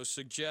follow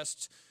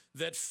suggest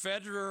that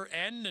Federer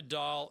and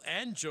Nadal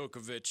and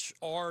Djokovic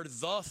are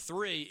the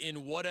three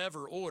in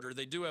whatever order.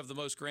 They do have the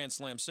most Grand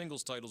Slam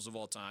singles titles of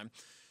all time.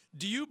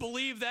 Do you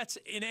believe that's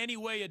in any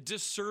way a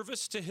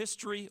disservice to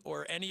history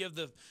or any of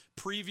the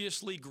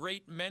previously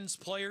great men's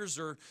players?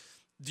 Or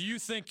do you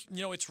think,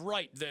 it's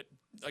right that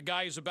a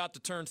guy who's about to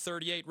turn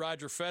 38,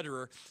 Roger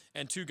Federer,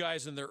 and two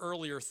guys in their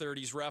earlier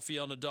 30s,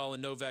 Rafael Nadal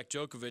and Novak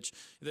Djokovic,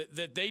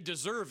 that they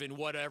deserve in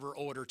whatever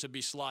order to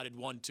be slotted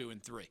 1, 2,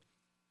 and 3?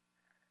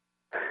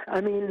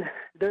 I mean,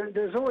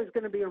 there's always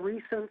going to be a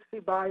recency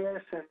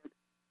bias, and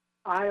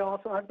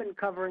I've been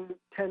covering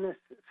tennis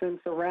since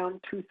around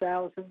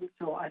 2000,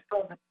 so I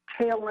saw the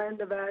tail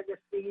end of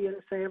Agassi and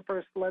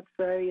Sampras, let's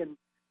say, and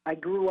I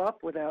grew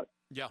up, without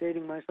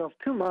dating myself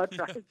too much,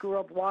 I grew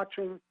up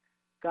watching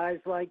guys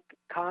like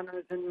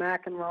Connors and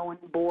McEnroe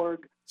and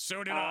Borg.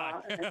 So did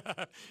I.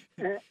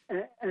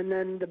 and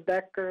then the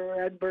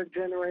Becker, Edberg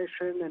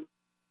generation. And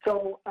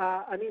so,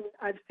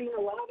 I've seen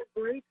a lot of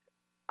greats.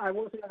 I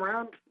wasn't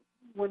around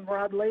when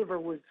Rod Laver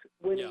was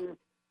winning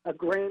a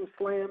Grand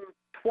Slam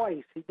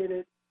twice. He did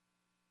it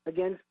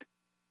against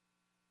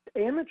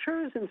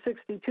amateurs in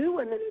 62,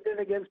 and then he did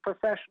it against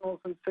professionals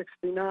in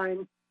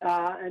 69,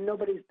 and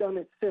nobody's done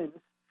it since.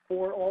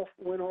 All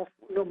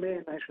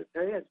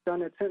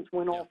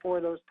four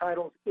of those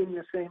titles in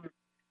the same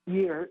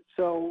year.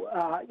 So,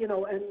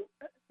 and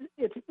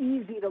it's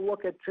easy to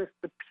look at just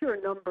the pure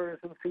numbers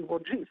and see, well,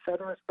 gee,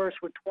 Federer's first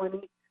with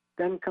 20,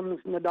 then comes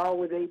Nadal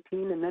with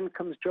 18, and then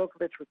comes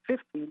Djokovic with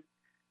 15.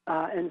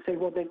 And say,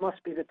 well, they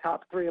must be the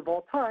top three of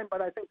all time.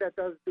 But I think that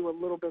does do a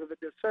little bit of a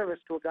disservice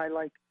to a guy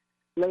like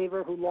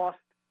Laver, who lost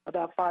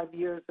about 5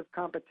 years of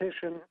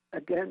competition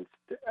against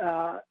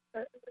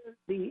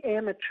the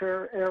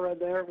amateur era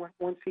there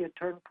once he had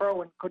turned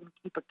pro and couldn't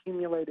keep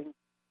accumulating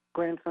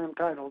Grand Slam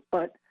titles.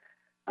 But,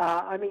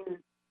 I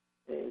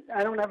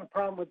don't have a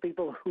problem with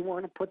people who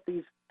want to put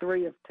these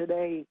three of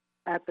today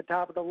at the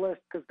top of the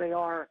list because they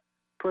are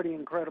pretty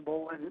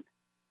incredible, and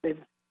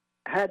they've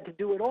had to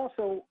do it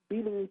also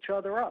beating each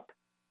other up.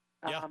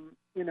 Yeah.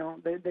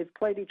 They've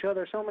played each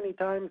other so many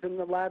times in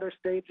the latter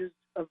stages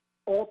of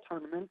all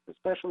tournaments,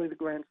 especially the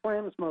Grand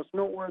Slams, most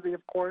noteworthy,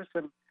 of course,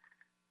 and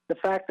the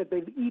fact that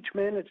they've each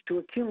managed to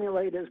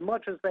accumulate as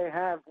much as they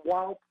have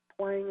while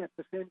playing at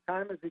the same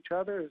time as each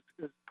other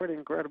is pretty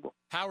incredible.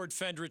 Howard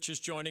Fendrich is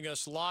joining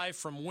us live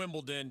from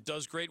Wimbledon,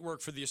 does great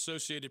work for the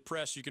Associated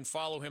Press. You can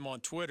follow him on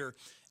Twitter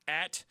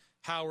at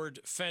Howard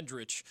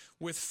Fendrich.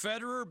 With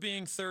Federer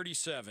being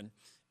 37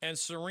 and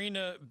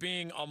Serena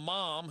being a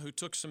mom who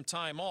took some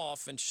time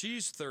off, and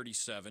she's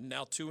 37,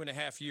 now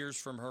 2.5 years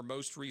from her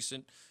most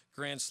recent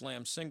Grand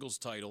Slam singles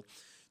title,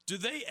 do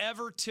they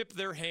ever tip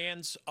their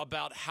hands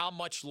about how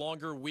much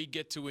longer we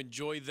get to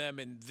enjoy them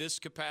in this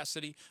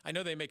capacity? I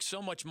know they make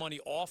so much money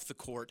off the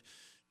court.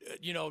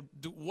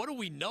 What do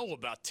we know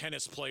about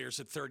tennis players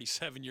at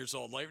 37 years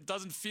old? Like,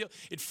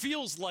 it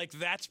feels like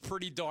that's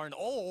pretty darn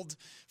old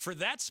for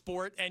that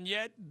sport, and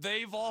yet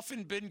they've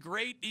often been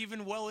great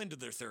even well into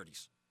their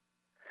 30s.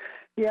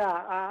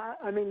 Yeah,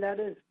 that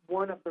is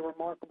one of the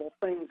remarkable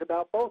things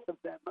about both of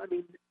them.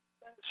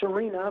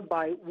 Serena,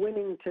 by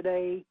winning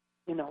today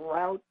in a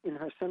rout in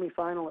her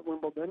semifinal at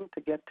Wimbledon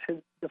to get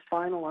to the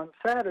final on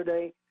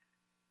Saturday,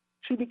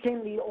 she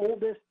became the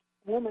oldest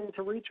woman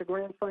to reach a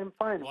Grand Slam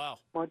final. Wow.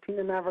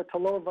 Martina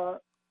Navratilova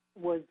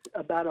was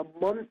about a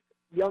month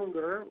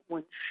younger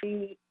when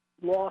she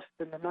lost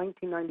in the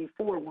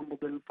 1994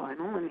 Wimbledon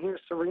final, and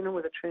here's Serena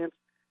with a chance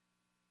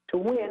to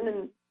win,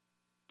 and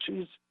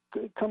she's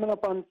coming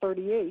up on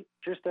 38,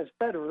 just as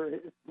Federer.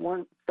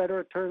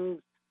 Federer turns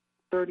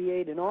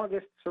 38 in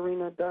August,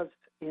 Serena does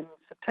in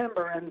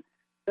September, and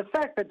the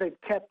fact that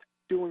they've kept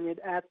doing it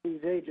at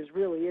these ages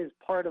really is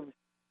part of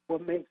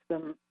what makes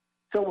them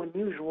so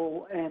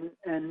unusual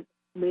and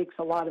makes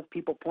a lot of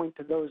people point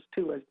to those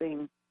two as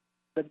being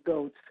the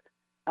GOATs.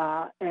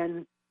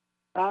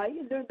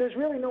 There's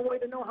really no way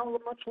to know how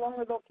much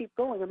longer they'll keep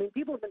going.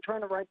 People have been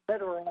trying to write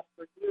Federer off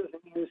for years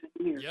and years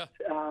and years.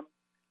 Yeah.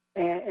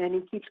 And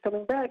he keeps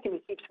coming back, and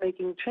he keeps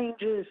making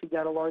changes. He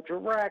got a larger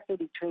racket.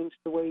 He changed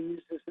the way he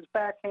uses his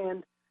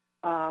backhand.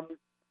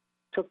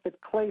 Took the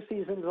clay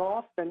seasons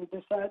off, and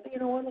decided,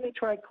 let me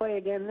try clay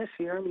again this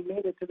year. And he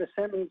made it to the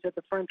semis at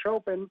the French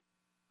Open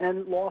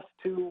and lost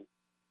to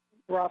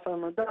Rafael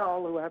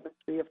Nadal, who happens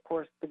to be, of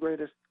course, the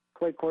greatest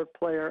clay court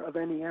player of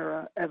any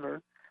era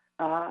ever.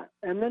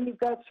 And then you've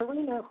got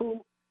Serena,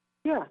 who,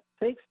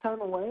 takes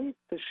time away.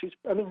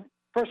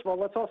 First of all,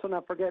 let's also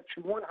not forget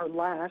she won her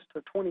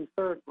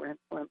 23rd Grand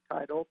Slam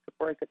title to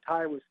break a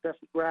tie with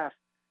Steffi Graf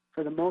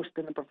for the most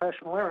in the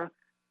professional era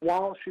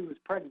while she was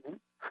pregnant.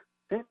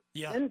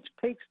 And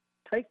takes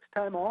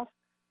time off,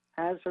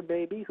 has her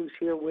baby, who's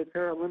here with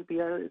her.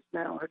 Olympia is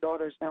now, her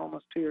daughter is now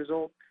almost 2 years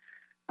old.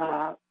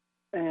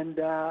 and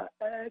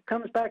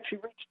comes back. She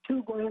reached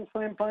 2 Grand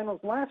Slam finals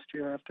last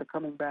year after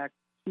coming back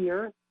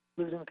here,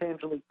 losing to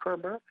Angelique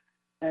Kerber,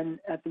 and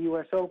at the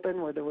U.S.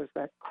 Open, where there was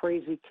that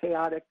crazy,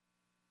 chaotic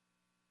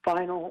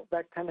final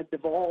that kind of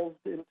devolved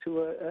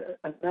into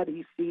a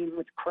nutty scene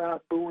with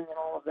crowd booing and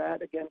all of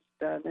that against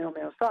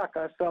Naomi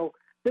Osaka. So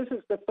this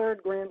is the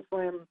 3rd Grand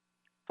Slam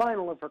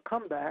final of her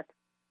comeback.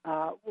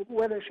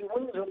 Whether she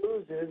wins or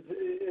loses,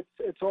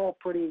 it's all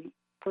pretty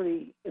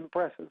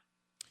impressive.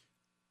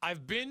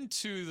 I've been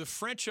to the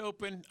French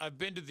Open. I've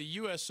been to the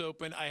U.S.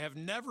 Open. I have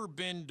never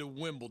been to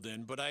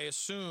Wimbledon, but I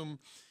assume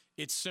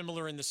it's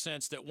similar in the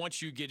sense that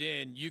once you get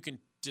in, you can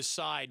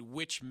decide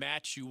which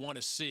match you want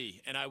to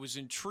see. And I was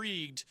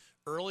intrigued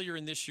earlier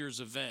in this year's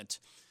event.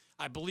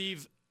 I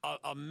believe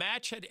a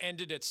match had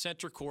ended at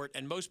center court,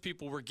 and most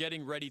people were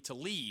getting ready to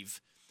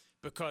leave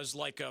because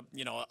like a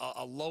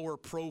lower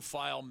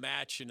profile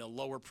match in a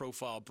lower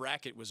profile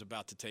bracket was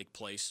about to take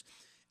place.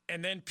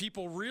 And then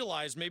people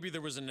realized, maybe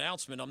there was an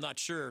announcement, I'm not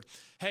sure,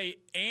 hey,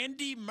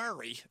 Andy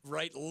Murray,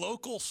 right,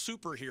 local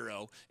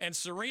superhero, and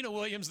Serena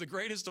Williams, the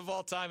greatest of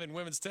all time in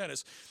women's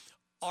tennis,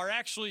 are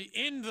actually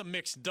in the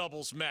mixed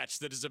doubles match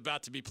that is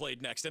about to be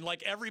played next. And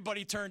like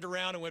everybody turned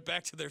around and went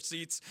back to their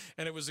seats,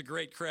 and it was a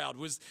great crowd.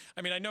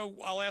 I know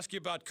I'll ask you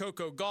about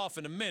Coco Gauff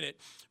in a minute,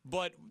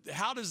 but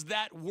how does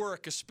that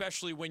work,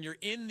 especially when you're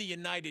in the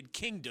United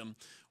Kingdom,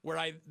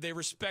 where they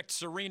respect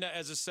Serena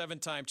as a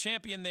 7-time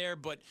champion there,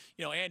 but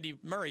Andy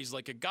Murray's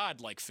like a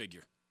godlike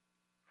figure.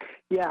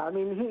 Yeah, I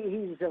mean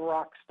he's a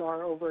rock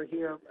star over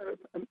here.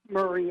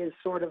 Murray is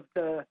sort of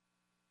the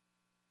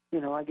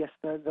I guess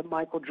the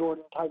Michael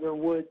Jordan, Tiger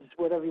Woods,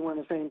 whatever you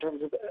want to say in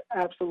terms of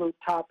absolute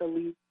top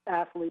elite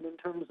athlete in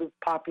terms of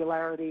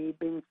popularity,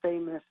 being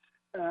famous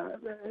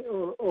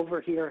over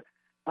here.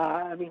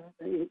 I mean,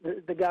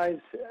 the guy's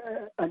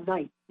a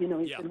knight. He's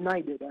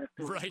knighted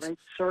after, right?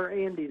 Sir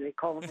Andy, they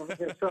call him over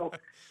here. So,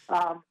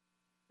 and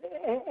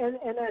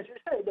as you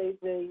say,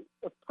 they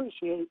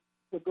appreciate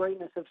the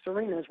greatness of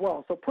Serena as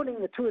well. So putting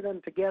the two of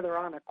them together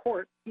on a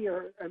court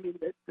here, I mean,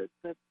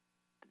 the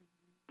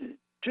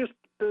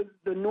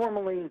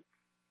normally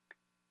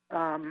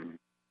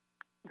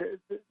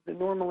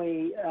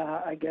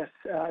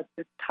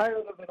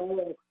tired of it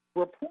all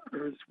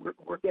reporters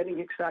were getting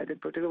excited,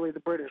 particularly the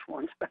British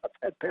ones, about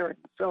that pairing.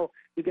 So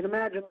you can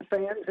imagine the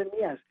fans, and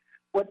yes,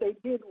 what they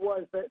did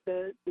was that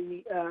the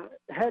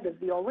head of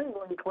the All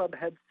England club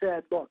had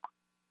said, look,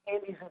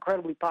 Andy's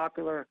incredibly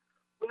popular.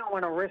 We don't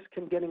want to risk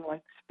him getting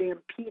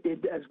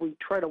stampeded as we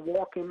try to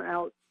walk him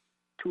out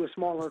to a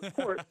smaller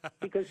court,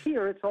 because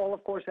here it's all,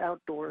 of course,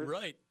 outdoors.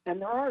 Right. And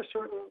there are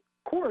certain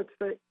courts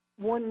that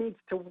one needs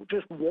to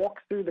just walk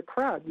through the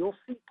crowd. You'll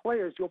see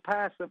players, you'll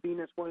pass a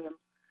Venus Williams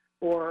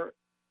or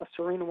a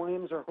Serena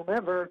Williams or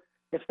whomever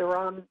if they're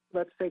on,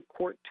 let's say,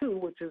 court 2,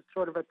 which is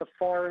sort of at the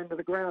far end of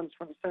the grounds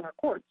from center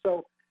court.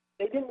 So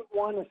they didn't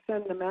want to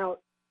send them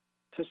out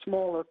to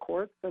smaller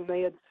courts, and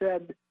they had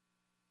said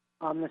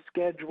on the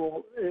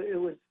schedule it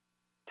was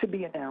to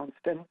be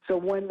announced. And so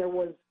when there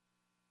was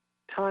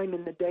time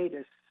in the day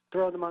to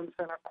throw them on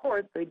center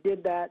court, they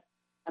did that,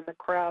 and the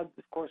crowd,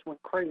 of course,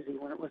 went crazy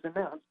when it was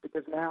announced,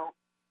 because now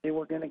they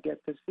were going to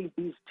get to see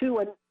these two,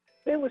 and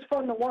it was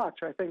fun to watch.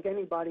 I think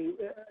anybody,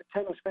 a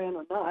tennis fan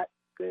or not,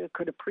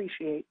 could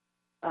appreciate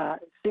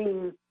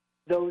seeing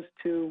those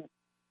two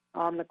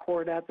on the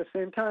court at the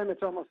same time.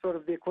 It's almost sort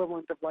of the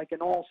equivalent of like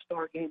an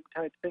all-star game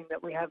type thing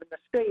that we have in the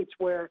States,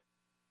 where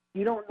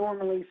you don't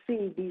normally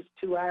see these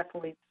two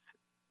athletes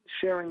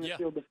sharing the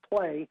field of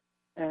play.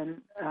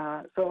 And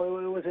so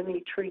it was a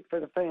neat treat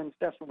for the fans,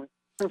 definitely.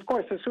 And of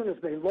course, as soon as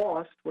they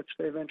lost, which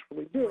they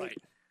eventually did,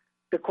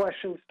 the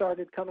questions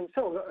started coming.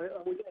 So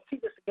are we going to see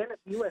this again at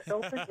the U.S.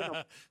 Open?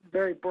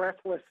 Very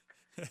breathless.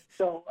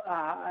 So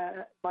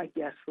my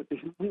guess would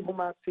be we will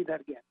not see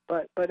that again.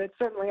 But it's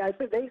certainly, I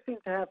think they seem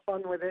to have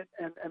fun with it,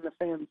 and the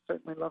fans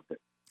certainly loved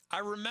it. I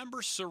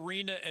remember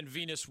Serena and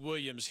Venus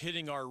Williams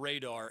hitting our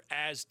radar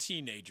as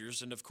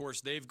teenagers, and of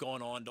course they've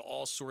gone on to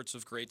all sorts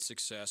of great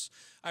success.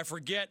 I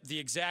forget the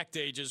exact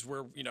ages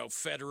where,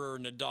 Federer,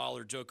 Nadal,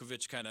 or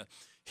Djokovic kind of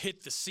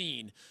hit the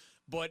scene,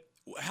 but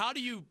how do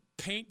you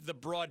paint the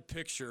broad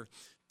picture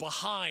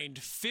behind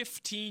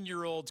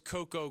 15-year-old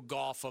Coco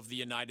Gauff of the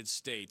United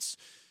States?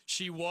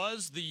 She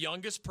was the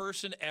youngest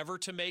person ever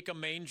to make a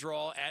main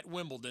draw at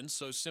Wimbledon,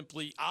 so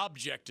simply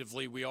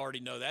objectively, we already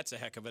know that's a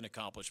heck of an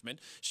accomplishment.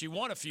 She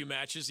won a few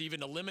matches,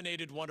 even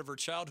eliminated one of her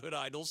childhood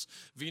idols,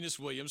 Venus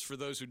Williams, for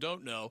those who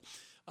don't know.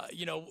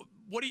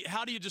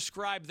 How do you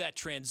describe that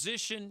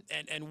transition,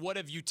 and what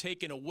have you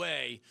taken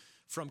away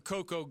from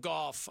Coco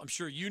Gauff? I'm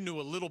sure you knew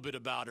a little bit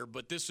about her,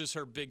 but this is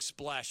her big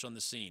splash on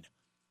the scene.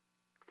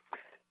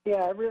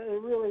 Yeah, it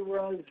really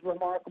was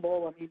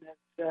remarkable. I mean,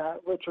 as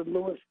Richard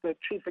Lewis, the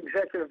chief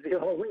executive of the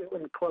All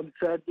England Club,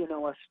 said,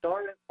 a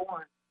star is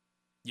born.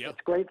 Yep.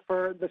 It's great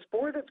for the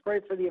sport. It's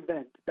great for the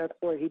event. That's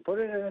the way he put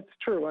it, and it's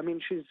true. I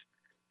mean, she's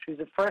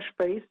a fresh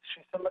face.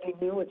 She's somebody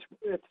new.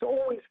 It's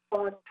always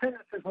fun.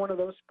 Tennis is one of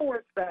those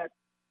sports that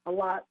a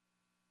lot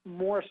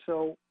more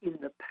so in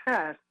the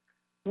past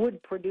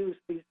would produce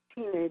these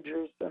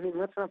teenagers. I mean,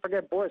 let's not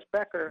forget Boris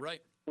Becker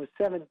was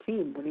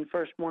 17 when he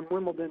first won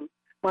Wimbledon.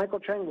 Michael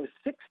Chang was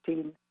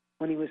 16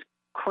 when he was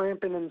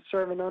cramping and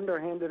serving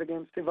underhanded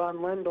against Ivan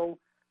Lendl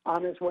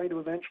on his way to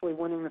eventually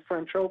winning the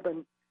French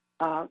Open.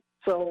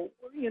 So,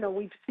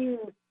 we've seen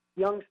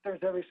youngsters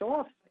every so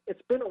often.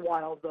 It's been a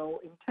while, though,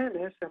 in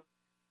tennis.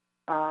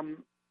 And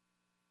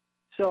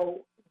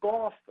so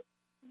Gauff,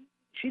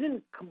 she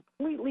didn't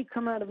completely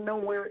come out of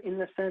nowhere in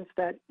the sense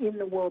that in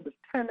the world of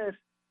tennis,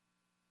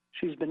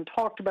 she's been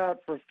talked about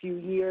for a few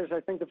years. I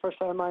think the first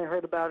time I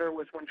heard about her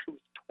was when she was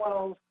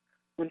 12.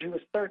 When she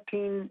was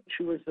 13,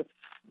 she was the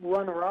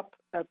runner-up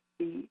at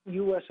the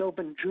U.S.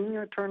 Open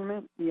Junior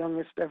Tournament, the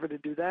youngest ever to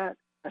do that.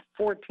 At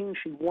 14,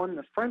 she won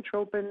the French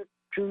Open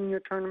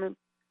Junior Tournament.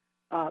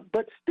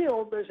 But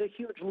still, there's a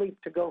huge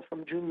leap to go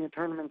from junior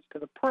tournaments to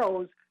the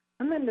pros,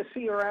 and then to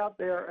see her out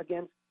there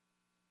against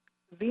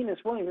Venus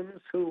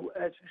Williams, who,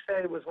 as you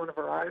say, was one of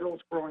her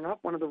idols growing up,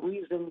 one of the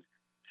reasons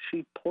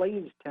she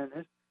plays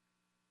tennis,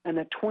 and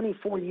a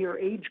 24-year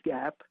age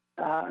gap.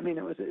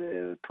 It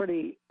was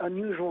pretty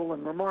unusual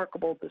and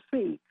remarkable to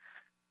see.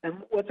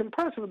 And what's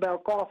impressive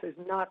about Gauff is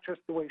not just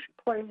the way she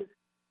plays,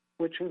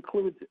 which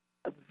includes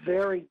a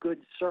very good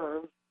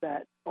serve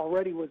that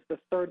already was the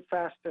third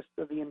fastest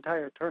of the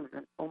entire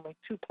tournament. Only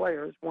two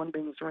players, one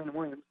being Serena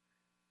Williams,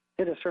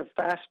 hit a serve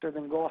faster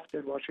than Gauff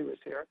did while she was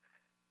here,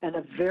 and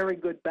a very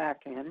good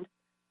backhand.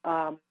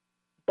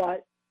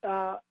 But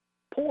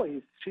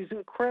poised. She's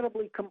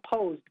incredibly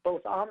composed,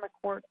 both on the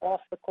court,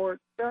 off the court.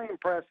 Very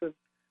impressive.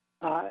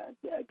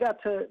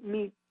 Got to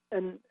meet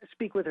and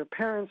speak with her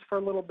parents for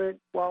a little bit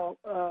while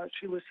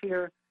she was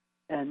here,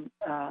 and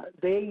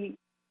they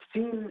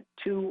seem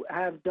to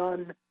have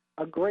done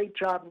a great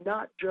job,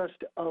 not just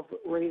of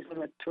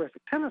raising a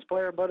terrific tennis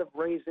player, but of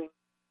raising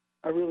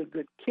a really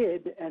good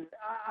kid. And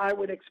I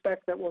would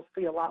expect that we'll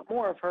see a lot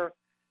more of her.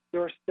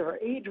 There are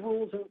age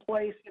rules in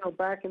place.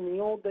 Back in the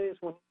old days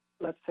when,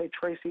 let's say,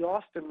 Tracy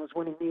Austin was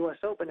winning the U.S.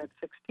 Open at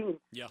 16,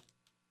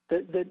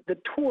 the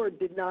tour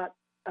did not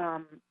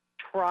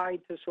try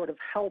to sort of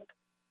help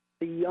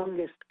the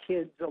youngest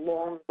kids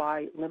along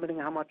by limiting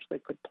how much they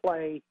could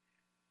play.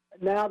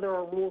 Now there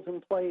are rules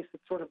in place.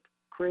 It's sort of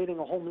creating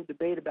a whole new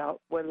debate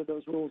about whether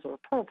those rules are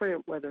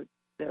appropriate, whether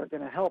they're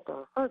going to help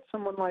or hurt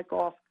someone like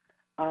Gauff.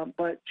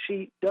 But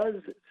she does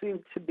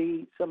seem to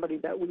be somebody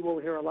that we will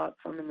hear a lot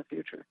from in the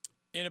future.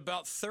 In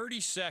about 30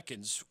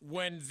 seconds,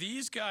 when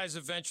these guys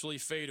eventually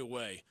fade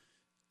away,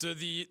 does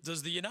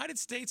the United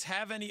States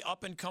have any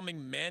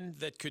up-and-coming men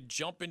that could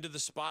jump into the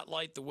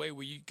spotlight the way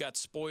we got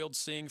spoiled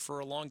seeing for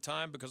a long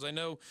time? Because I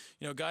know,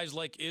 guys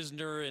like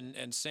Isner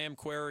and Sam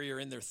Querrey are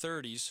in their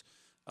 30s.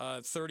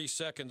 30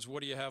 seconds,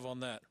 what do you have on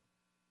that?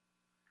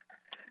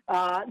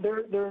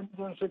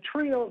 There's a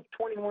trio of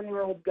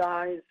 21-year-old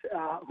guys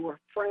who are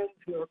friends,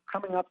 who are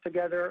coming up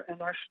together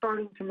and are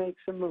starting to make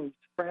some moves.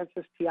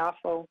 Frances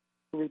Tiafoe,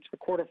 who reached the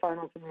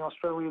quarterfinals in the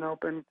Australian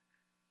Open.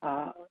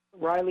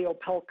 Riley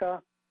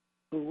Opelka,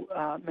 who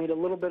made a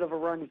little bit of a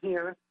run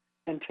here.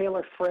 And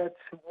Taylor Fritz,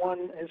 who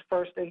won his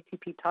first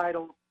ATP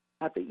title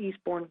at the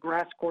Eastbourne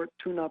Grass Court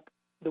tune-up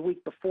the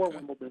week before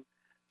Wimbledon.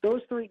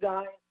 Those three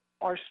guys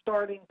are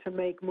starting to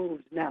make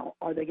moves now.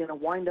 Are they going to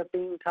wind up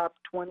being top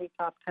 20,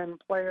 top 10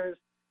 players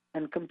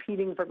and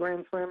competing for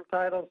Grand Slam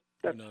titles?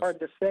 That's hard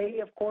to say,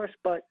 of course,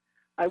 but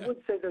I would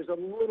say there's a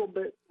little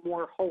bit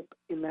more hope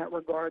in that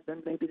regard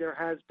than maybe there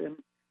has been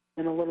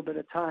in a little bit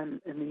of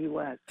time in the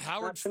U.S.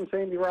 Not since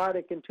Andy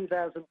Roddick in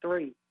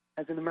 2003,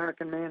 as an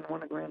American man,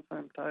 won a Grand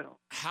Slam title.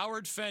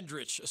 Howard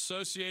Fendrich,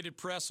 Associated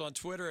Press on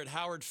Twitter at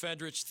Howard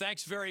Fendrich.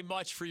 Thanks very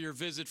much for your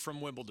visit from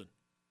Wimbledon.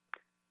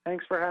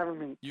 Thanks for having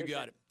me. You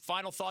got it.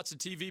 Final thoughts and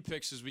TV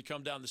picks as we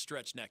come down the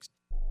stretch next.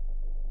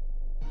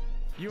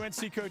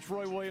 UNC coach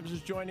Roy Williams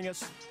is joining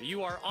us.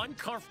 You are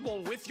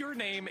uncomfortable with your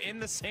name in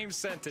the same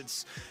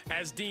sentence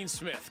as Dean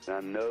Smith.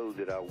 I know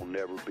that I will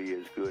never be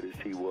as good as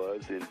he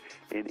was in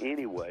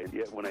any way.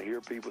 Yet when I hear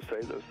people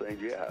say those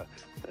things,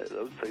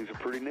 those things are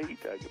pretty neat.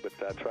 But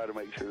I try to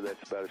make sure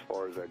that's about as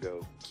far as I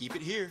go. Keep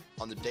it here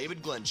on the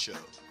David Glenn Show.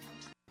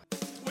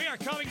 We are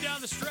coming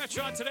down the stretch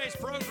on today's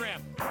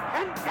program.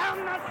 And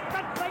down the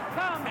stretch they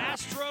come.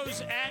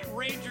 Astros at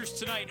Rangers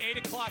tonight,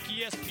 8 o'clock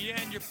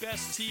ESPN, your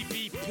best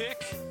TV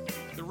pick.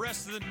 The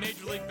rest of the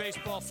Major League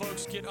Baseball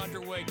folks get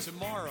underway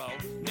tomorrow.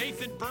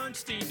 Nathan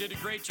Bernstein did a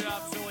great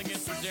job filling in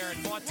for Darren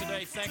Vaught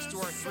today. Thanks to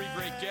our three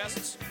great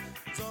guests.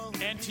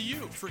 And to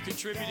you for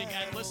contributing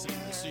and listening.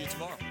 We'll see you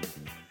tomorrow.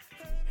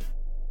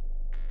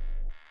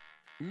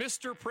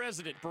 Mr.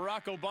 President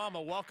Barack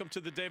Obama, welcome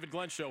to the David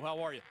Glenn Show. How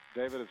are you?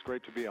 David, it's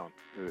great to be on.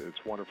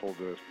 It's wonderful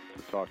to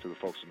talk to the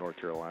folks in North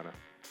Carolina.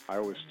 I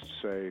always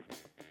say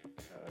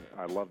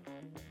I love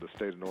the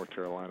state of North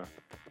Carolina,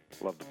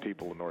 love the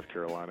people of North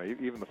Carolina.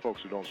 Even the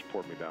folks who don't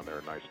support me down there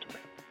are nice to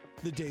me.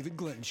 The David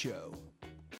Glenn Show.